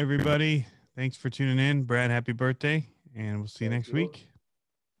on, everybody? Thanks for tuning in. Brad, happy birthday, and we'll see you next week.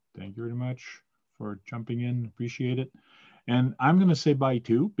 Thank you very much for jumping in. Appreciate it. And I'm going to say bye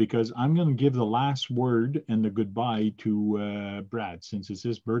too, because I'm going to give the last word and the goodbye to Brad. Since it's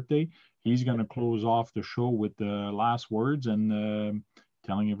his birthday, he's going to close off the show with the last words and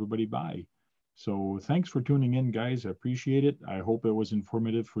telling everybody bye. So thanks for tuning in, guys. I appreciate it. I hope it was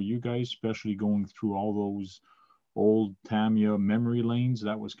informative for you guys, especially going through all those old Tamiya memory lanes.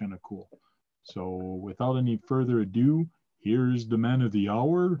 That was kind of cool. So without any further ado, here's the man of the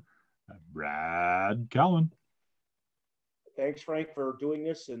hour, Brad Kalman. Thanks, Frank, for doing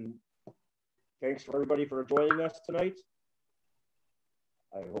this, and thanks for everybody for joining us tonight.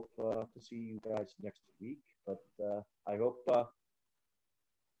 I hope to see you guys next week, but I hope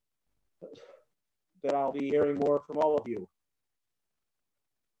that I'll be hearing more from all of you.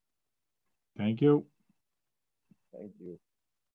 Thank you. Thank you.